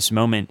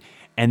moment,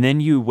 and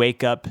then you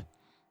wake up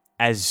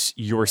as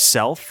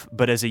yourself,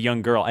 but as a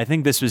young girl. I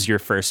think this was your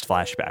first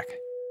flashback.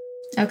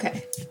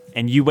 Okay.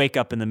 And you wake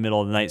up in the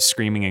middle of the night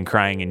screaming and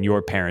crying, and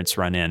your parents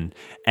run in,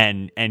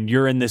 and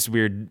you're in this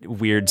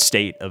weird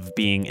state of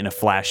being in a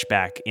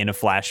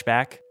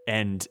flashback,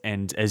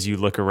 and as you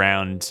look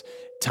around,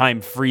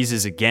 time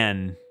freezes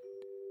again,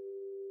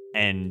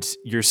 and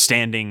you're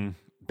standing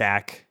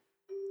back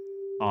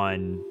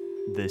on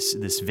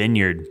this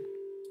vineyard,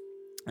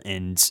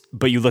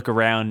 but you look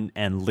around,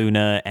 and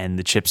Luna and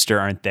the Chipster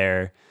aren't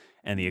there,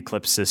 and the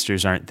Eclipse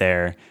sisters aren't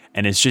there,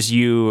 and it's just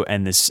you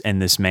and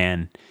this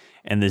man.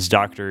 And this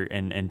doctor,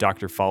 and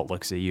Dr. Fault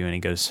looks at you and he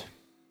goes,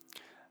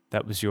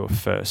 "That was your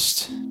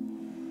first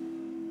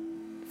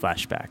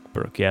flashback,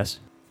 Brooke, yes?"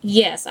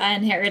 Yes, I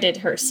inherited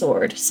her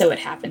sword, so it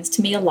happens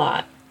to me a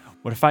lot.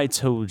 What if I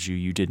told you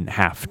you didn't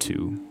have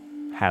to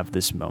have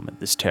this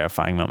moment, this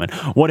terrifying moment?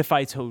 What if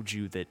I told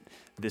you that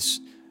this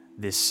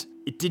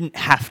it didn't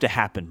have to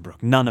happen,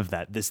 Brooke? None of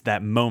that.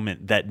 That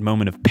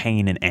moment of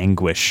pain and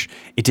anguish,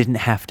 it didn't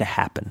have to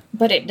happen.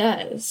 But it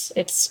does.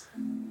 It's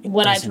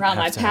what I draw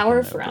my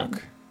power from.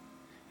 Brooke.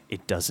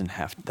 It doesn't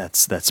have to.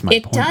 That's my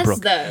point, It does,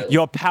 Brooke. though.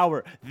 Your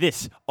power,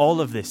 all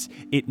of this,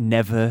 it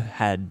never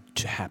had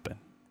to happen.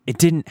 It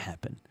didn't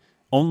happen.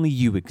 Only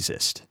you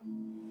exist,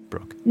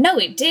 Brooke. No,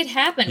 it did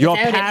happen without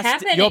it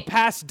happening. Your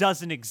past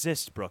doesn't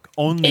exist, Brooke.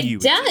 Only you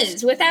It exist.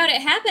 does. Without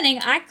it happening,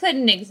 I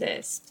couldn't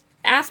exist.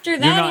 After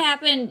that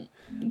happened,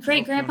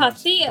 Great-Grandpa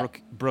Theo...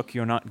 Brooke,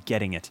 you're not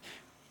getting it.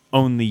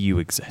 Only you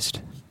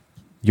exist.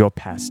 Your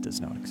past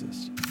does not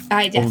exist.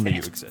 I definitely... Only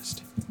you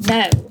exist.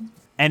 No.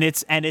 And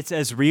it's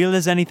as real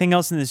as anything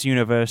else in this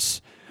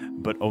universe,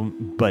 but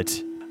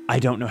I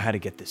don't know how to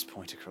get this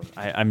point across.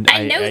 I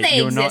know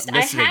they exist.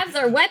 I have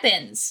their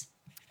weapons.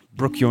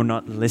 Brooke, you're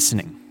not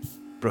listening.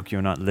 Brooke,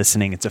 you're not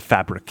listening. It's a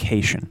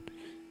fabrication.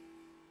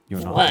 You're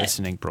not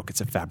listening, Brooke.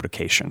 It's a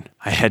fabrication.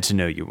 I had to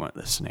know you weren't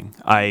listening.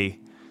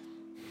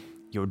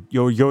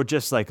 You're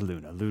just like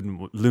Luna.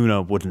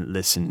 Luna wouldn't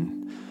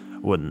listen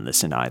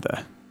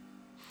either.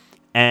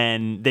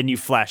 And then you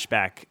flash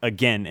back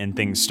again, and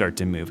things start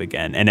to move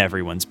again, and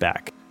everyone's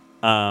back.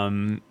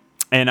 And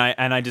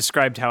I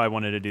described how I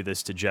wanted to do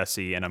this to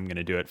Jesse, and I'm going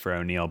to do it for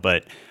O'Neill.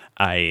 But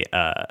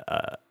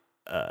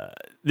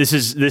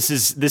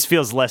this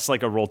feels less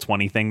like a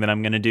Roll20 thing that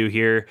I'm going to do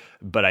here.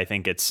 But I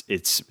think it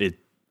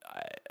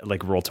like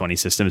Roll20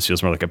 systems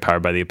feels more like a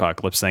Powered by the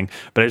Apocalypse thing.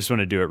 But I just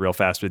want to do it real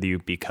fast with you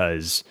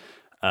because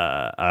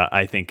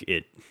I think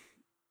it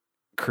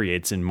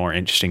creates a more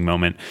interesting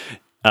moment.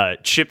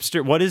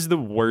 Chipster, what is the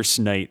worst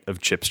night of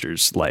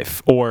Chipster's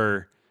life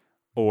or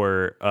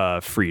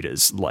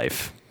Frida's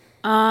life?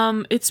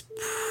 It's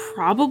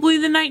probably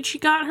the night she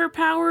got her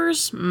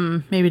powers.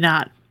 Maybe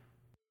not.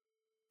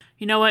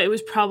 You know what? It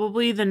was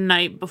probably the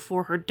night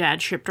before her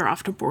dad shipped her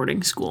off to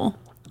boarding school.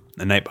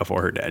 The night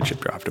before her dad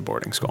shipped her off to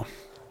boarding school.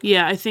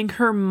 Yeah, I think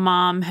her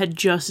mom had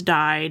just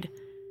died.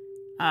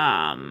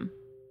 And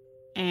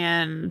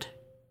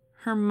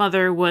her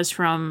mother was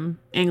from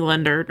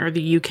England or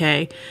the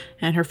UK,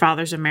 and her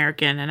father's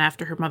American. And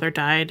after her mother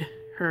died,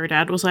 her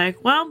dad was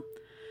like, well,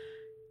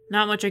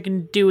 not much I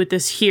can do with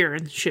this here,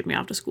 and shipped me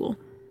off to school.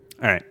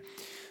 All right.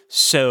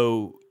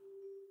 So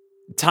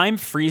time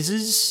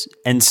freezes,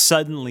 and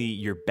suddenly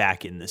you're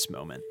back in this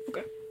moment.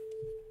 Okay.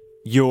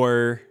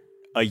 You're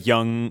a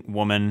young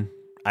woman.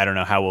 I don't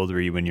know, how old were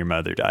you when your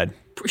mother died?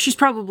 She's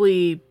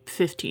probably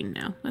 15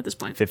 now at this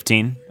point.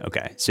 15?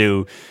 Okay.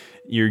 So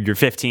you're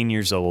 15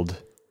 years old.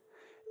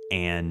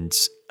 And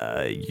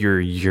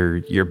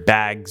your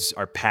bags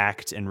are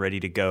packed and ready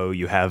to go.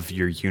 You have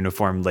your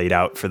uniform laid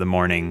out for the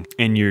morning,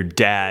 and your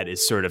dad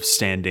is sort of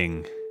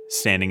standing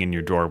in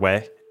your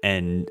doorway,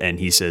 and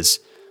he says,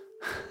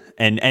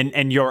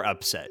 and you're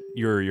upset.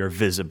 You're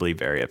visibly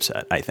very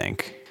upset, I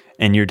think.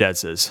 And your dad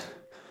says,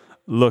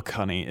 "Look,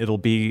 honey, it'll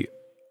be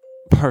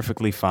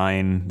perfectly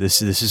fine.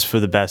 This is for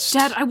the best.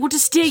 Dad, I want to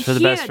stay here.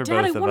 Dad,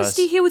 I want to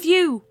stay here with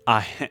you."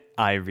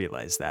 I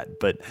realize that,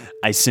 but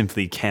I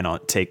simply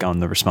cannot take on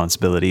the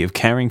responsibility of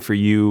caring for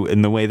you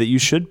in the way that you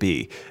should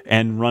be,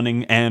 and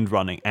running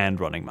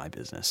my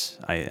business.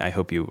 I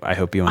hope you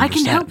understand. I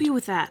can help you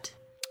with that.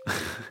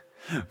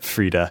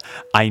 Frida,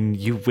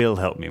 you will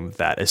help me with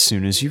that as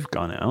soon as you've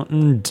gone out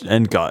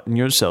and gotten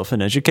yourself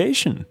an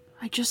education.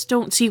 I just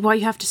don't see why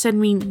you have to send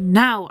me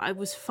now. I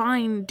was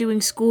fine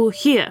doing school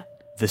here.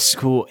 The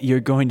school, you're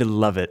going to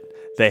love it.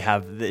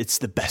 It's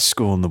the best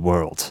school in the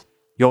world.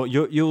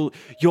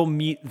 You'll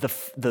meet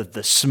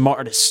the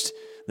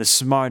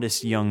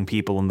smartest young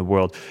people in the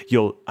world.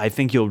 I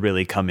think you'll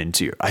really come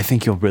into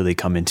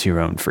your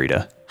own,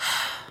 Frida.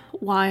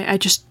 Why?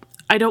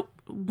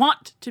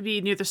 want to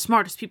be near the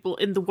smartest people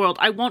in the world.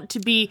 I want to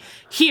be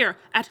here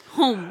at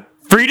home.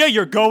 Frida,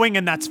 you're going,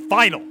 and that's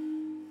final.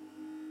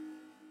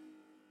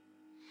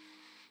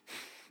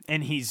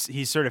 And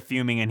he's sort of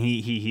fuming, and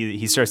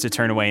he starts to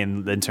turn away,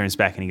 and then turns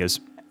back, and he goes,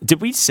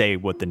 "Did we say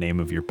what the name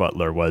of your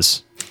butler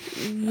was?"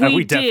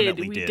 We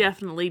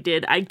definitely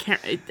did. I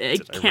can't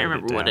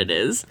remember what it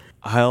is.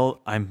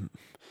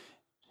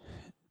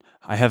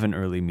 I have an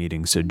early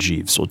meeting, so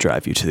Jeeves will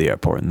drive you to the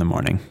airport in the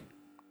morning.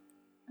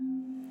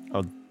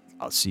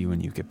 I'll see you when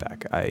you get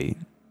back. I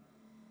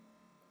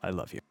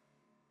love you.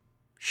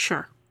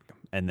 Sure.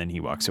 And then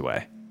he walks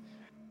away.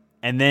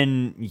 And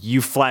then you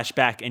flash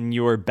back, and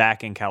you're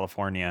back in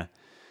California.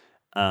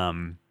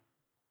 But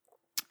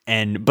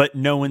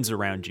no one's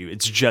around you.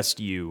 It's just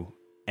you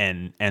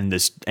and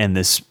this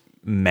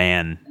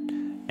man.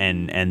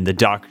 And the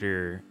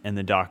doctor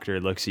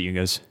looks at you and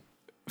goes,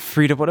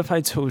 "Frida, what if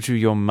I told you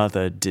your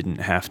mother didn't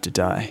have to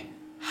die?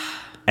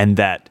 And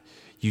that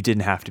you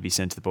didn't have to be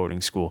sent to the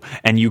boarding school,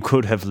 and you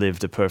could have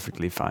lived a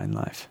perfectly fine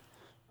life?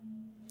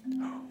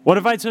 What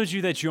if I told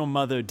you that your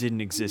mother didn't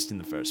exist in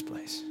the first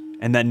place,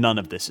 and that none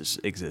of this has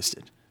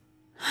existed?"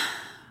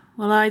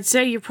 Well, I'd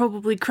say you're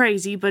probably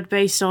crazy, but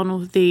based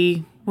on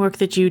the work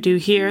that you do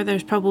here,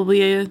 there's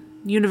probably a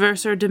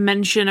universe or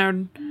dimension or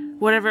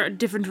whatever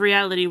different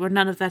reality where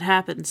none of that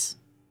happens.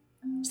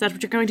 Is that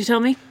what you're going to tell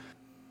me?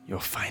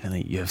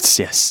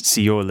 Yes,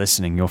 see, you're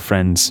listening. Your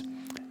friends,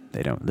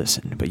 they don't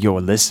listen, but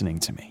you're listening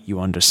to me. You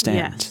understand.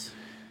 Yes.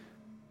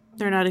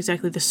 They're not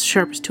exactly the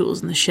sharpest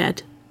tools in the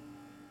shed.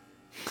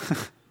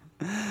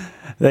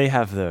 They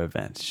have their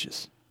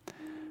advantages.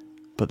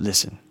 But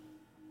listen,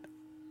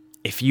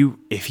 if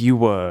you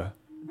were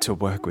to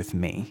work with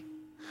me,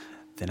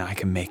 then I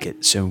can make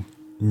it so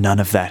none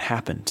of that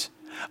happened.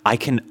 I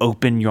can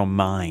open your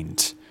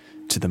mind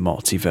to the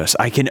multiverse.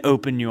 I can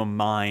open your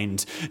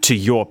mind to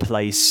your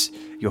place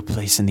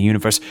in the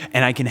universe,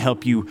 and I can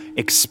help you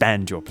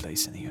expand your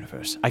place in the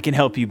universe. I can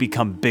help you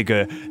become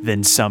bigger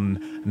than some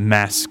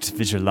masked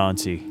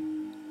vigilante.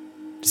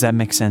 Does that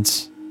make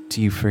sense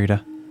to you,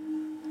 Frida?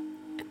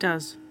 It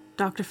does,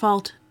 Dr.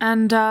 Fault.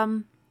 And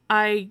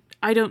I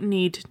don't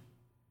need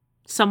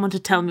someone to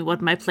tell me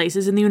what my place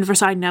is in the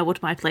universe. I know what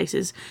my place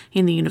is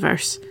in the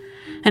universe,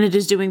 and it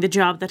is doing the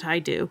job that I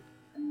do.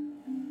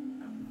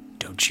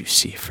 Don't you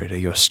see, Frida?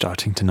 You're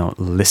starting to not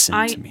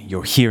listen to me.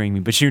 You're hearing me,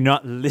 but you're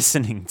not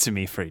listening to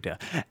me, Frida.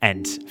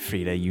 And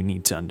Frida, you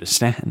need to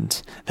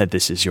understand that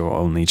this is your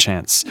only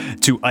chance.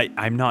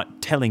 I'm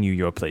not telling you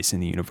your place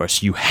in the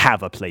universe. You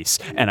have a place,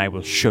 and I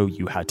will show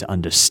you how to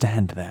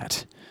understand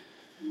that.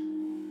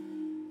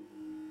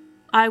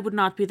 I would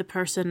not be the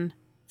person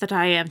that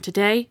I am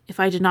today if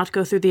I did not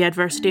go through the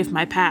adversity of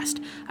my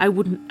past.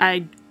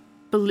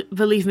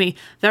 Believe me,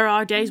 there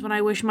are days when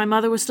I wish my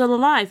mother was still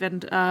alive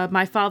and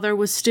my father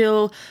was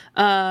still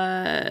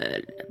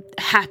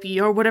happy,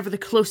 or whatever the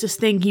closest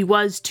thing he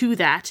was to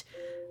that.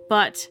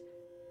 But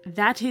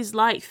that is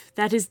life.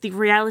 That is the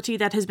reality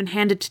that has been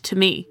handed to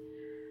me.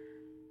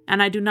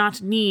 And I do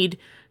not need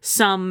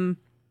some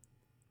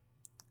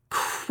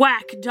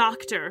quack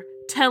doctor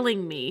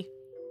telling me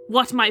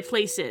what my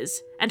place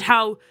is and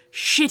how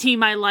shitty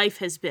my life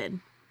has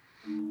been.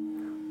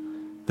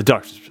 The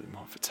doctor's really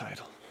more of a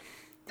title.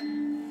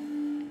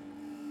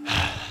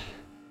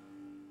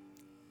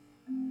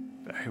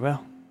 Very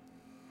well.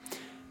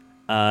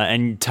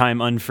 And time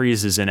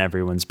unfreezes and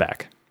everyone's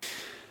back.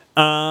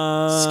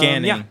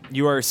 Scanning. Yeah,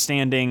 you are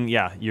standing.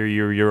 Yeah,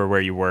 you're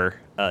where you were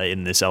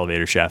in this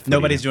elevator shaft.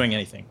 Nobody's doing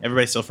anything.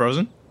 Everybody's still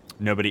frozen.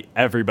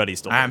 Everybody's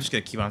still frozen. I'm just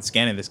gonna keep on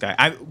scanning this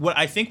guy.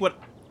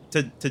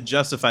 To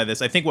justify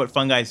this, I think what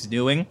Fungi's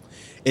doing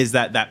is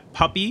that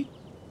puppy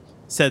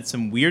said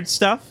some weird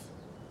stuff,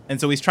 and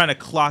so he's trying to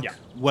clock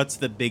what's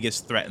the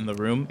biggest threat in the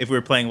room. If we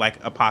were playing like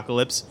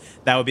Apocalypse,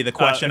 that would be the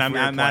question I'm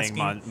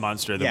asking.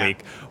 Monster of the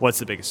Week. What's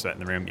the biggest threat in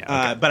the room?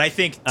 Yeah. Okay. But I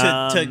think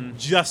to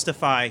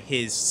justify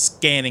his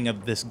scanning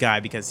of this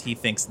guy, because he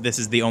thinks this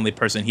is the only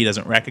person he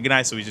doesn't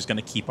recognize, so he's just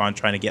going to keep on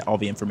trying to get all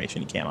the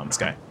information he can on this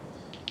guy.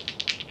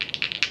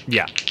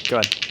 Yeah. Go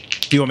ahead.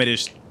 Do you want me to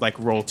just like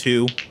roll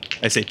 2?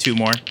 I say 2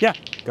 more. Yeah.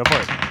 Go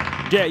for it.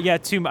 Yeah.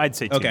 2. I'd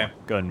say 2 okay. more.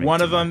 Go ahead. And make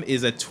one of more. them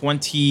is a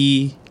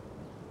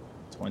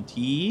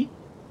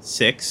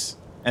 26,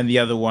 and the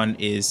other one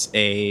is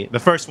the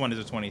first one is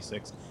a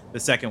 26. The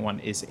second one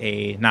is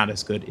not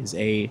as good, is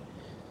a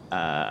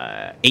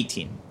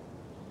 18.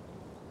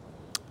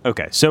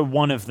 Okay, so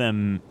one of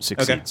them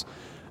succeeds. Okay.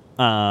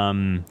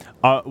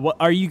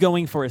 Are you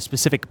going for a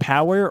specific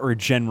power or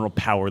general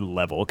power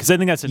level? Because I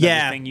think that's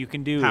another thing you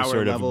can do, is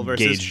sort of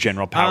gauge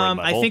general power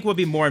level. I think what would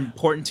be more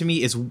important to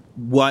me is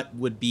what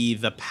would be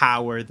the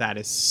power that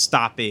is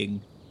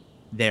stopping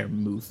their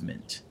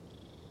movement.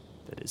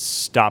 That is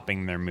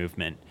stopping their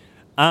movement.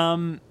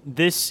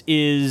 This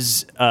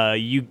is,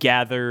 you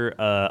gather,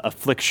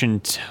 affliction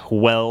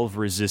 12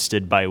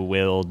 resisted by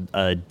will,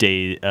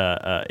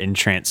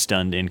 entranced,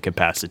 stunned,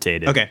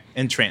 incapacitated. Okay,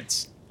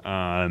 entrance.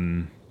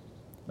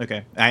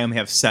 Okay, I only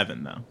have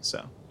 7 though,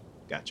 so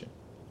gotcha.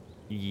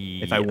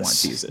 Yes. If I want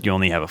to use it. You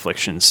only have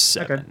affliction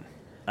 7. Okay.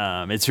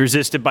 It's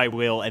resisted by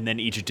will, and then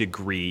each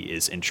degree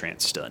is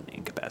entranced, stunned,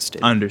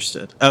 incapacitated.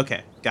 Understood.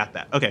 Okay, got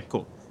that. Okay,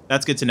 cool.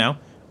 That's good to know.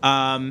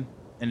 And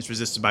it's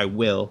resisted by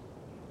will.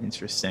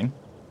 Interesting.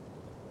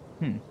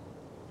 I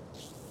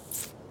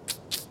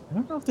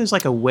don't know if there's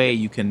like a way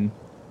you can.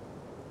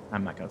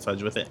 I'm not gonna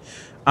fudge with it.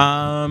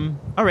 All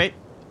right.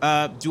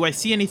 Do I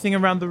see anything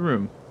around the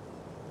room?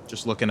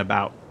 Just looking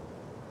about.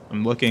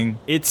 I'm looking.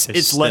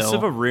 It's less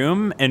of a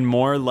room and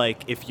more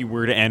like if you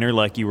were to enter,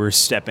 like you were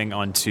stepping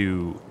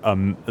onto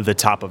the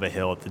top of a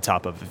hill at the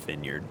top of a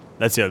vineyard.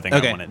 That's the other thing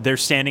I wanted. They're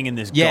standing in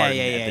this garden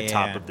at the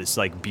top of this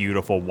like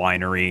beautiful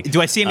winery.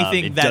 Do I see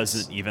anything it that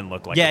doesn't even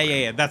look like?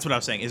 Yeah. That's what I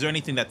was saying. Is there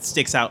anything that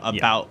sticks out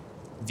about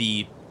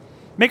the?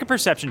 Make a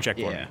perception check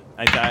for me.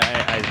 I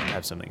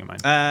have something in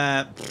mind.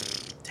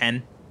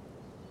 10.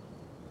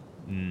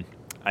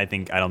 I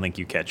don't think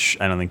you catch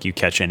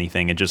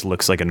anything. It just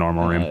looks like a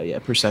normal room. Yeah,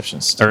 perception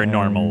or a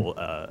normal,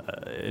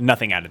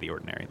 nothing out of the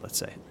ordinary. Let's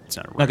say it's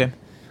not a room. Okay.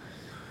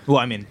 Well,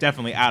 I mean,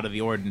 definitely out of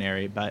the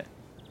ordinary, but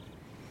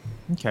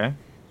okay.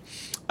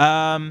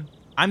 I'm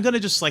gonna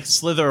just like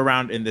slither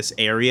around in this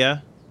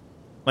area,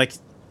 like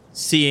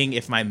seeing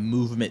if my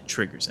movement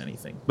triggers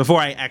anything before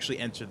I actually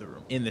enter the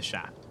room in the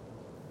shaft.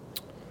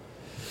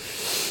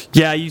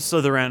 Yeah, you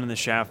slither around in the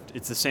shaft.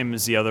 It's the same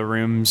as the other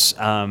rooms.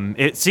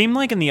 It seemed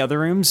like in the other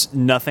rooms,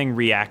 nothing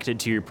reacted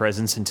to your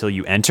presence until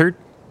you entered.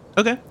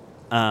 Okay.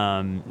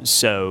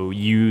 So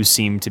you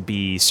seem to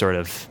be sort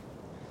of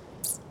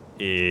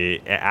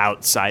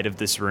outside of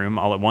this room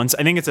all at once.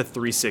 I think it's a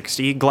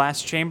 360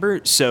 glass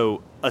chamber.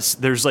 So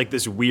there's like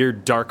this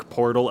weird dark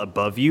portal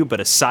above you,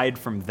 but aside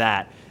from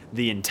that,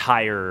 the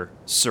entire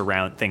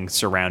thing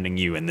surrounding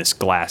you in this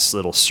glass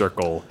little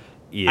circle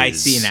is. I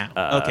see now.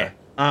 Okay.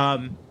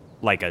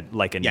 Like a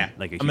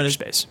huge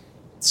space.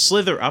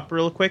 Slither up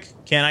real quick.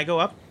 Can I go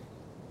up?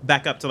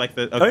 Back up to like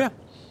the. Okay. Oh yeah.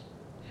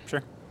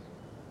 Sure.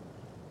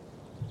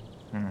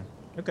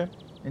 Okay.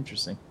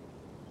 Interesting.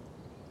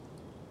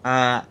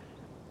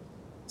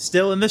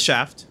 Still in the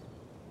shaft.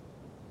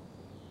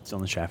 Still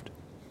in the shaft.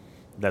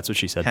 That's what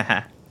she said.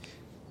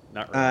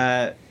 Not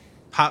really.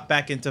 Pop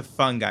back into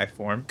fungi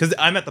form because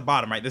I'm at the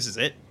bottom, right? This is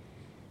it.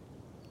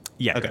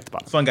 Yeah. Okay. At the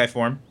bottom. Fungi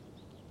form.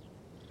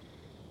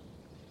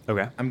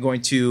 Okay. I'm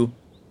going to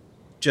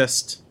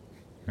just.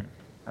 I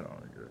don't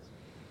want to do this.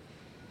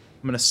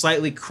 I'm going to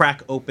slightly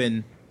crack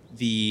open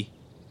the.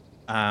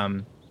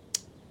 I'm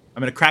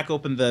going to crack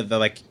open the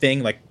like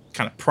thing, like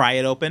kind of pry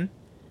it open,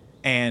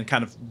 and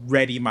kind of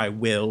ready my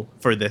will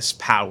for this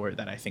power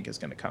that I think is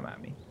going to come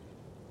at me.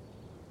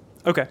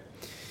 Okay.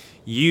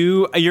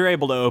 You're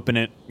able to open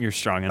it. You're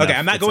strong enough. Okay,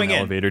 I'm not it's going an in.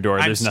 Elevator door.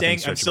 I'm There's nothing.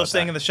 I'm still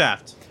staying in the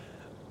shaft.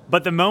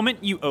 But the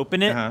moment you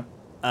open it,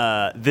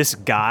 this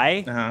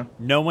guy,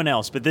 no one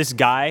else, but this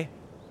guy,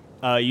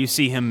 you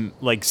see him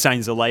like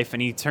signs of life,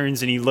 and he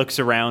turns and he looks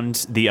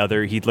around He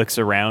looks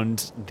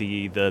around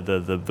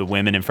the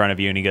women in front of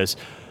you, and he goes,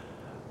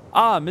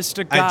 "Ah,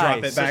 Mr.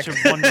 Guy, such a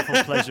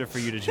wonderful pleasure for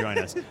you to join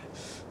us."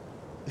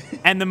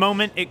 And the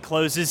moment it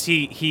closes,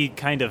 he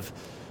kind of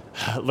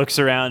looks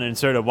around and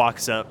sort of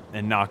walks up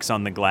and knocks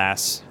on the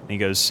glass. And he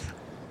goes,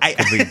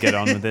 "Could we get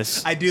on with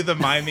this?" I do the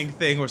miming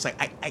thing where it's like,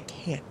 I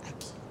can't.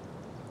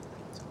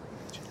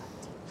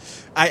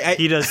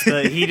 He does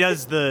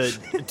the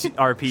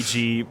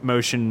RPG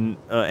motion,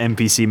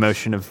 NPC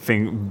motion of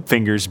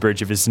fingers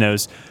bridge of his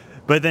nose,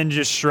 but then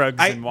just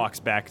shrugs and walks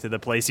back to the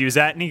place he was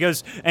at. And he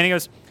goes,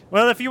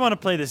 "Well, if you want to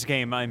play this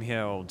game, I'm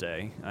here all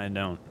day. I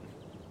don't."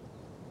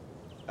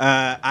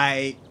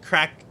 I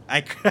crack.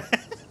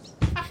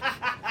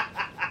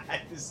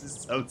 This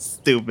is so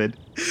stupid.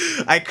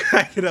 I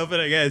crack it open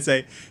again and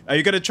say, "Are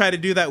you gonna try to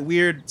do that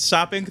weird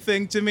shopping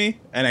thing to me?"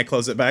 And I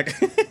close it back.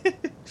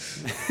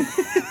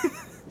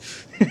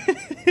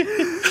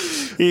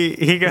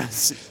 He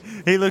goes.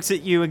 He looks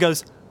at you and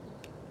goes,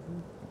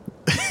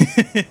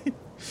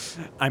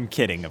 "I'm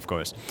kidding, of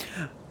course.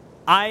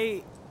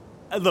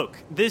 Look,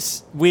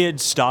 this weird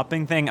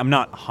stopping thing, I'm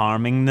not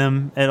harming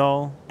them at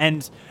all.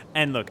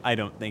 And look, I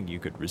don't think you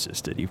could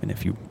resist it even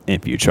if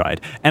you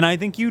tried. And I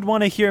think you'd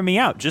want to hear me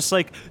out, just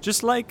like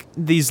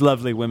these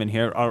lovely women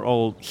here are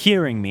all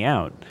hearing me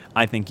out.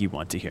 I think you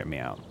want to hear me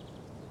out.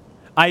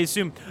 I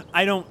assume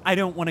I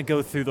don't want to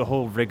go through the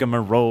whole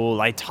rigmarole.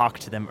 I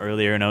talked to them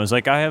earlier and I was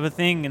like, I have a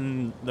thing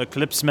and the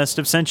Eclipse must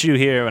have sent you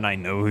here and I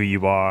know who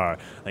you are.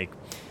 Like,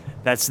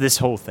 that's this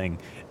whole thing.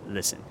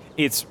 Listen,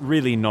 it's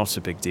really not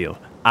a big deal.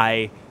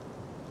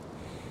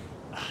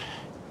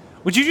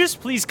 Would you just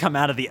please come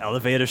out of the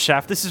elevator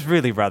shaft? This is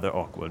really rather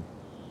awkward."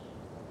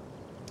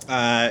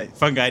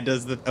 Fungi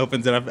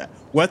opens it up.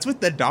 What's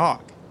with the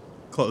dog?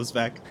 Close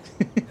back.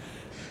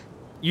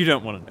 You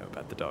don't want to know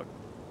about the dog.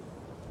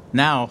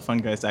 Now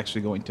Fungi is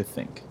actually going to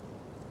think.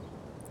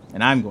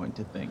 And I'm going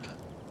to think.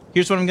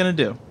 Here's what I'm going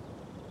to do.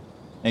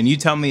 And you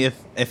tell me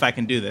if I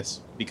can do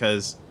this.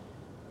 Because,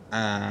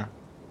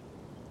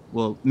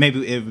 well,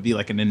 maybe it would be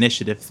like an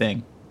initiative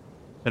thing.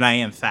 But I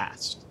am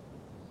fast.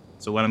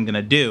 So what I'm going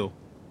to do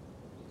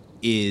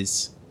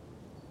is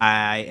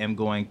I am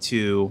going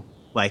to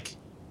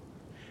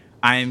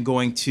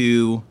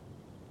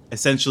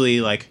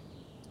essentially like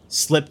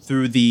slip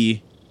through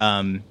the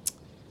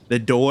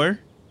door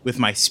with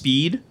my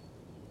speed.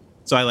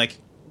 So I like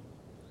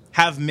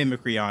have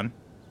mimicry on,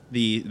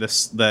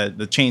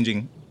 the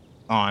changing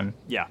on.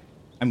 Yeah.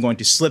 I'm going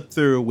to slip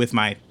through with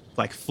my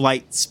like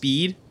flight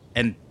speed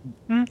and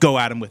go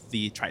at him with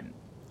the trident.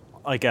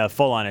 Like a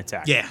full-on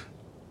attack. Yeah.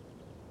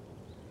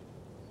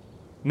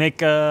 Go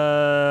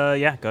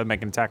ahead,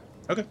 make an attack.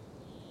 Okay.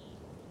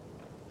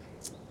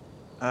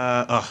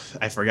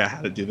 I forgot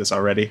how to do this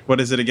already.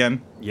 What is it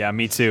again? Yeah,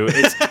 me too.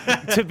 It's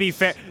to be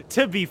fair,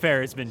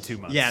 it's been 2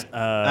 months.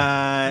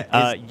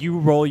 Yeah. You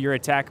roll your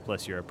attack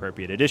plus your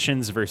appropriate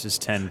additions versus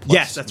 10 plus.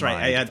 Yes, that's right.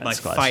 I had defense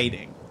like class.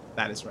 fighting.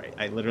 That is right.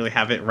 I literally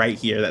have it right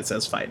here that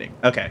says fighting.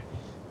 Okay.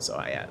 So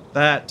I add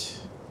that.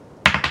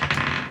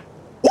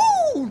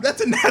 Ooh,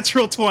 that's a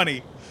natural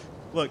 20.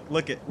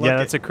 Look at. Yeah,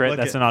 that's a crit.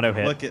 That's an auto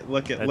hit. Look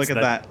at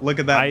That-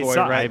 that boy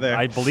right there.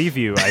 I believe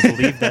you. I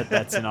believe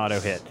that's an auto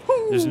hit.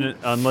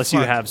 Unless you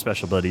Fuck. have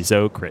special abilities.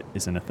 So crit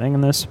isn't a thing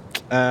in this.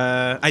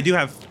 I do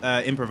have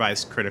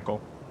improvised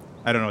critical.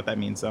 I don't know what that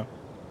means though.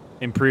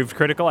 Improved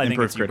critical. I think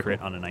Improved it's you critical.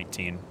 crit on a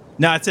 19.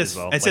 No, it says As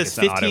well. it Like says it's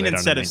an auto 15 hit on a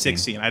instead of 19.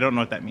 16. I don't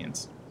know what that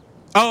means.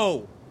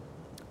 Oh,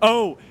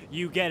 Oh,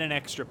 you get an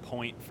extra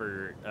point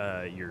for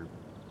your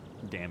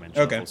damage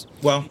okay. levels.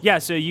 Well, Yeah,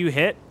 so you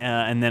hit,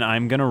 and then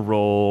I'm gonna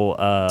roll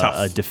a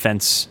Tough.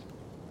 defense.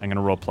 I'm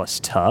gonna roll plus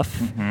tough.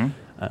 Mm-hmm.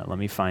 Let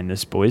me find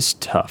this boy's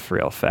tough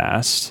real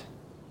fast.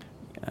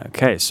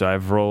 Okay, so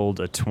I've rolled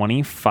a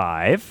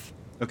 25.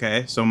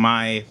 okay. So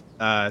my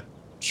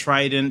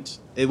trident.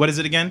 What is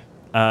it again?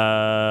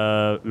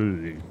 I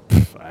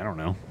don't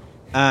know.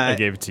 I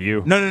gave it to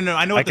you. No. I know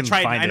I what the can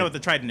trident. find I know it. what the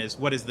trident is.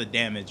 What is the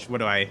damage? What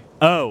do I?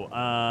 Oh,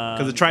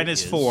 Because the trident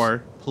is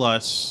 4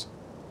 plus.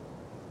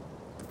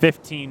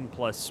 15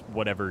 plus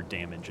whatever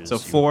damages. So you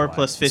 4 apply.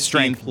 plus 15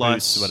 strength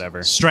plus boost,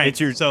 whatever.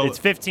 strength. It's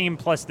 15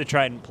 plus the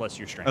trident plus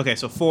your strength. Okay,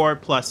 so 4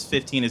 plus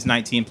 15 is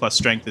 19 plus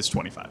strength is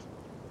 25.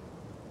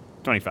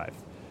 25.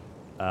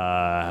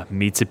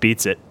 Meets it,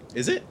 beats it.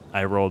 Is it?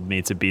 I rolled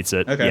meets it, beats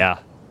it. Okay. Yeah.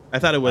 I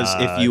thought it was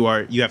if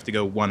you have to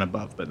go one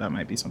above, but that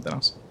might be something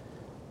else.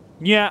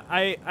 Yeah,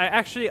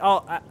 I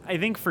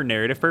think for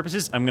narrative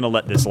purposes, I'm gonna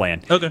let this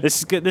land. Okay. This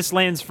is good. This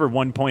lands for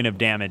 1 point of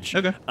damage.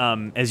 Okay.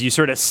 As you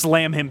sort of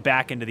slam him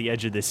back into the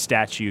edge of this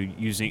statue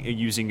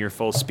using your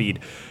full speed,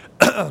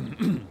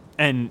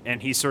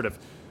 and he sort of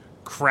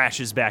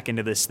crashes back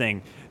into this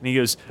thing, and he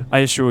goes, "I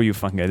assure you,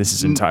 fungi, this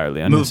is entirely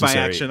Move unnecessary."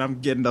 by action.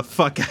 I'm getting the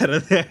fuck out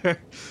of there.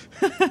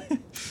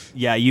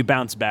 Yeah, you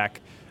bounce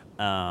back,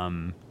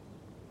 and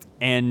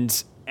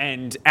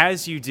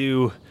as you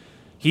do,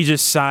 he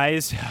just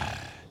sighs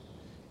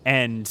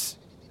and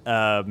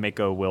make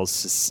a will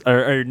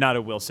or not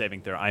a will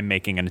saving throw. I'm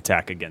making an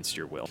attack against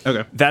your will.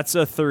 Okay. That's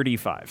a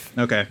 35.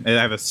 Okay, I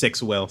have a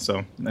 6 will,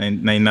 so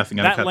ain't nothing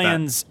gonna That cut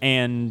lands,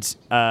 and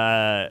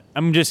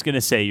I'm just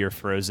gonna say you're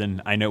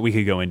frozen. I know we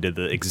could go into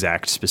the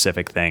exact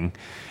specific thing,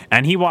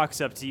 and he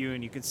walks up to you,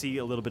 and you can see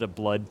a little bit of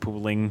blood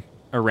pooling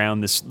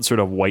around this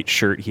sort of white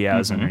shirt he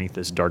has underneath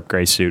this dark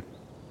gray suit,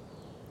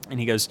 and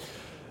he goes,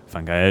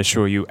 "Fungi, I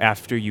assure you,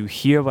 after you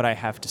hear what I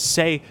have to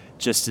say,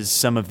 just as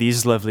some of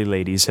these lovely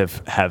ladies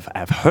have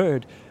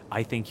heard,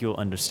 I think you'll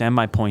understand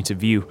my point of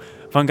view.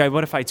 Fungi,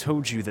 what if I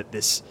told you that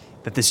this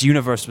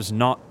universe was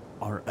not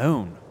our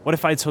own? What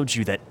if I told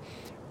you that...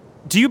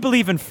 Do you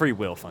believe in free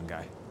will,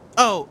 Fungi?"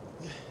 Oh,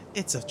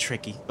 it's a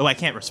tricky. Oh, I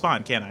can't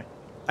respond, can I?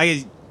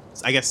 I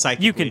guess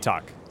psychically. You can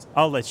talk.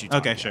 I'll let you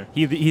talk. Okay, sure.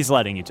 He's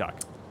letting you talk.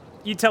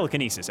 You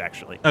telekinesis,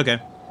 actually. Okay.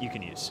 You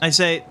can use. I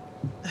say,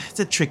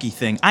 it's a tricky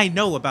thing. I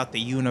know about the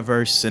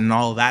universe and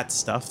all that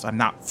stuff. I'm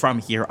not from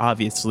here,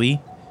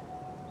 obviously.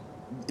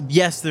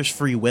 Yes, there's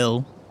free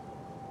will.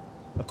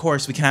 Of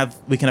course, we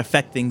can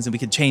affect things and we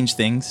can change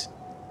things.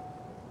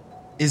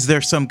 Is there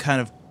some kind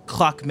of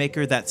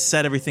clockmaker that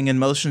set everything in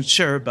motion?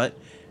 Sure, but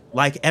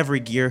like every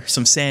gear,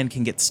 some sand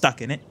can get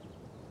stuck in it,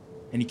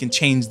 and you can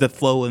change the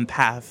flow and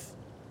path.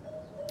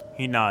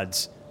 He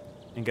nods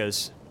and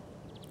goes,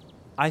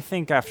 "I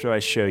think after I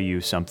show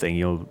you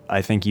something,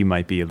 I think you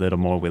might be a little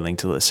more willing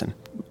to listen.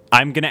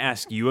 I'm going to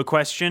ask you a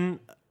question,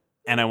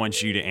 and I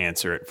want you to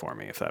answer it for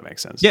me, if that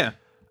makes sense." Yeah.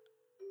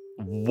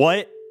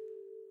 What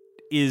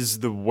is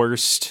the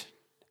worst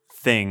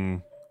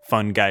thing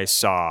Fungi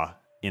saw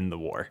in the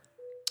war?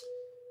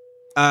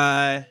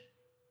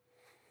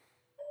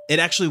 It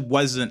actually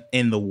wasn't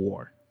in the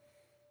war.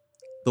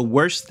 The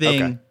worst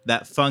thing Okay.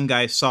 that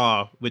Fungi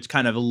saw, which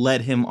kind of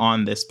led him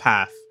on this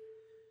path,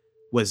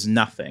 was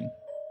nothing.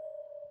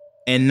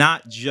 And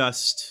not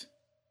just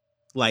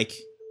like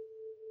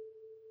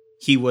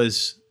he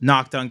was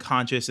knocked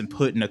unconscious and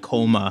put in a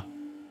coma.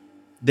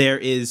 There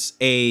is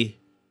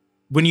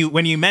when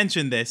you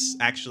mention this,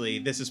 actually,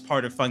 this is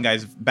part of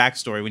Fungi's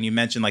backstory. When you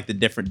mention like the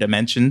different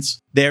dimensions,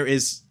 there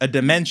is a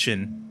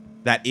dimension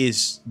that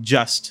is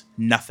just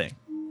nothing.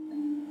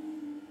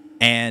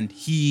 And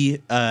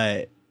he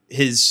the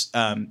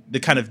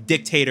kind of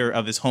dictator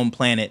of his home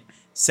planet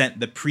sent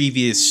the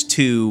previous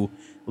 2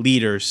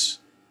 leaders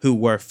who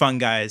were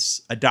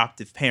Fungi's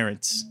adoptive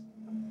parents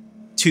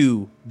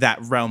to that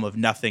realm of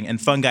nothing,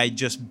 and Fungi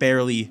just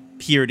barely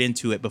peered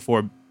into it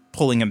before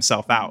pulling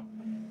himself out.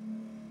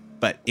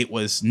 But it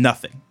was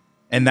nothing.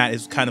 And that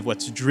is kind of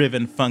what's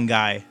driven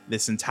Fungi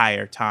this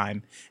entire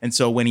time. And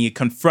so when he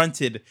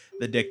confronted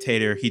the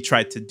dictator, he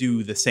tried to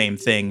do the same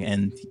thing,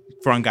 and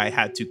Fungi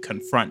had to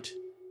confront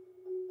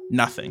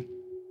nothing.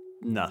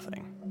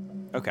 Nothing.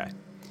 Okay.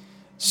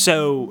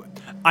 So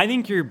I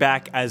think you're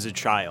back as a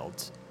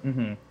child,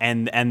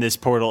 and this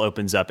portal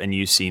opens up, and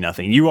you see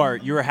nothing.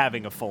 You're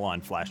having a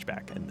full-on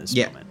flashback in this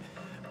moment.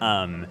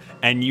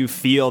 And you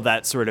feel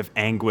that sort of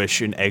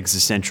anguish and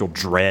existential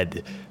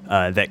dread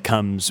that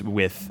comes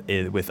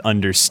with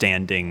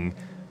understanding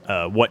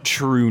what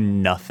true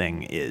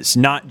nothing is.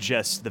 Not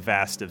just the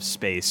vast of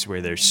space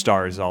where there's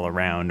stars all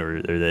around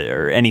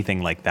or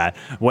anything like that.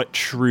 What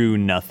true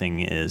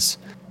nothing is,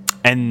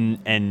 and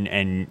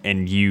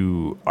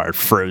you are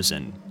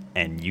frozen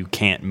and you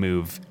can't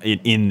move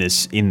in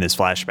this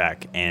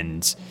flashback,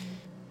 and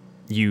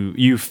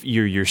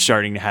you're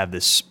starting to have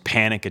this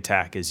panic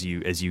attack as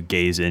you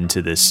gaze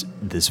into this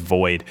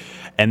void,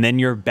 and then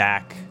you're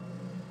back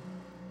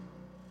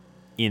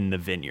in the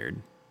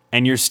vineyard,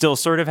 and you're still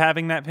sort of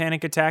having that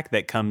panic attack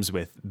that comes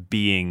with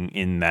being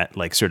in that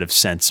like sort of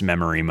sense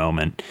memory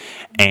moment.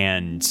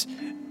 And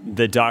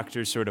the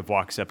doctor sort of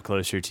walks up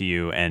closer to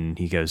you, and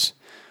he goes,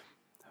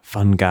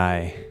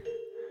 "Fungi,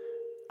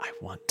 I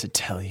want to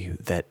tell you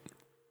that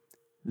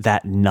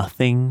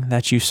nothing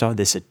that you saw,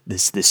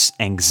 this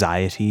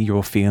anxiety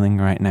you're feeling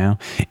right now,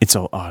 it's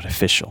all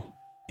artificial.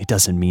 It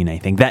doesn't mean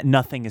anything. That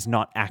nothing is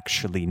not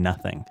actually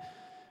nothing.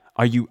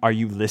 Are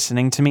you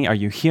listening to me? Are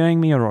you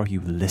hearing me, or are you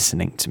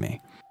listening to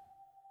me?"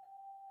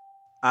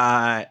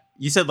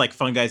 You said like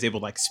Fungi is able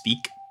to like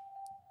speak.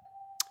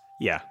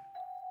 Yeah.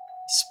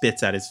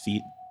 Spits at his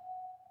feet.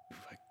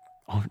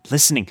 Oh,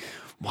 listening.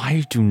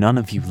 Why do none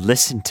of you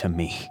listen to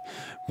me?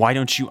 Why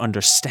don't you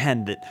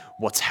understand that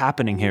what's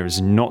happening here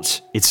is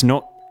not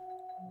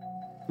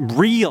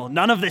real?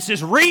 None of this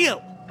is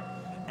real.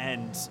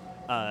 And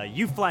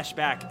you flash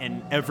back,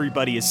 and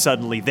everybody is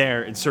suddenly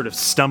there and sort of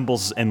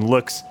stumbles and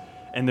looks,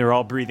 and they're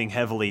all breathing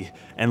heavily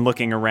and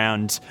looking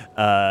around,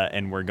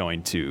 and we're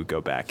going to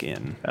go back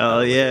in.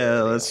 Oh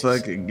yeah, let's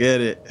fucking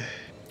get it.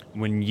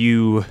 When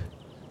you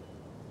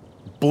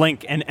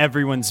blink and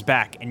everyone's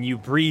back, and you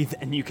breathe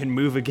and you can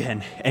move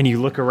again, and you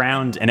look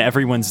around and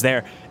everyone's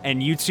there,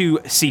 and you two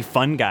see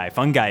Fungi.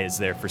 Fungi is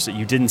there so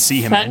you didn't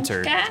see him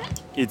enter.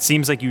 It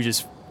seems like you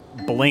just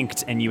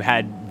blinked and you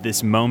had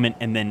this moment,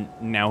 and then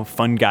now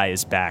Fungi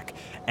is back,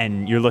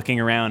 and you're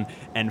looking around,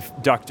 and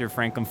Dr.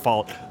 Franklin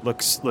Fault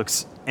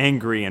looks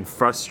angry and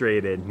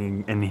frustrated,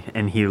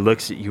 and he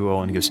looks at you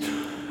all and he goes,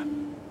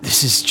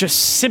 "This is just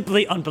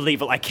simply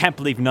unbelievable. I can't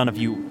believe none of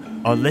you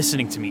are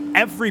listening to me.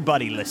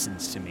 Everybody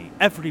listens to me.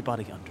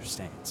 Everybody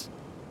understands."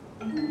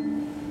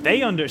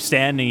 They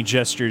understand, and he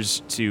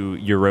gestures to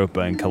Europa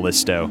and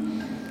Callisto.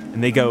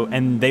 And they go,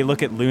 and they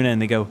look at Luna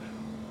and they go,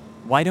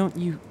 "Why don't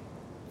you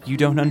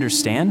don't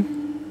understand?"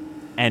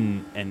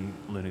 And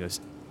Luna goes,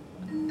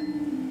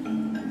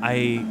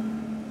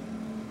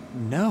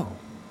 "No.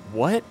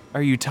 What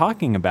are you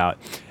talking about?"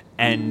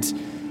 And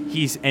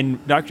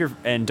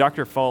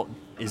Dr. Fault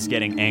is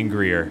getting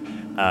angrier,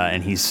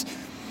 and he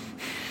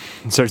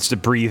starts to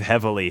breathe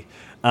heavily.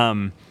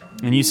 And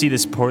you see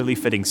this poorly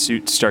fitting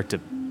suit start to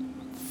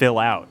fill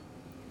out,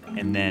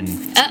 and then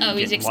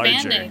he's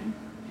expanding. Larger.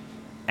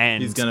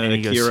 And he's gonna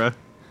Akira. Goes,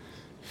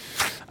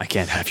 "I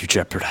can't have you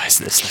jeopardize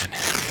this then."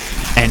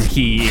 And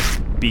he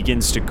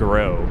begins to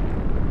grow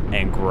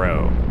and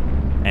grow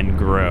and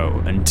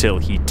grow until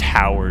he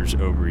towers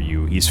over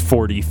you. He's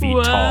 40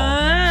 feet tall.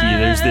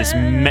 There's this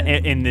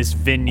in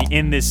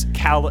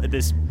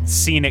this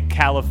scenic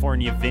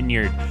California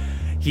vineyard.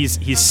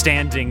 He's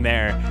standing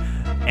there,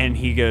 and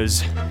he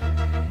goes,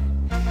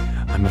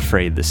 "I'm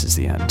afraid this is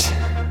the end.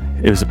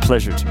 It was a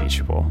pleasure to meet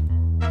you all."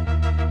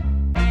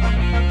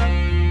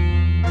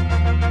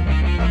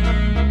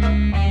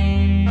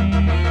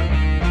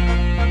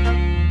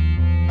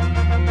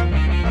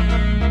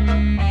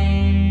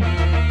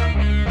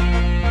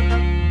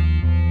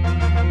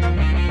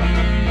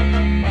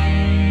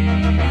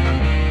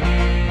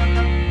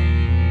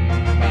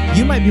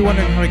 You might be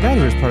wondering how I got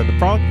here as part of the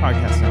Frolic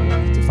Podcast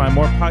Network. To find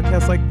more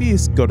podcasts like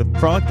these, go to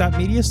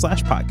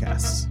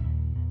frolic.media/podcasts.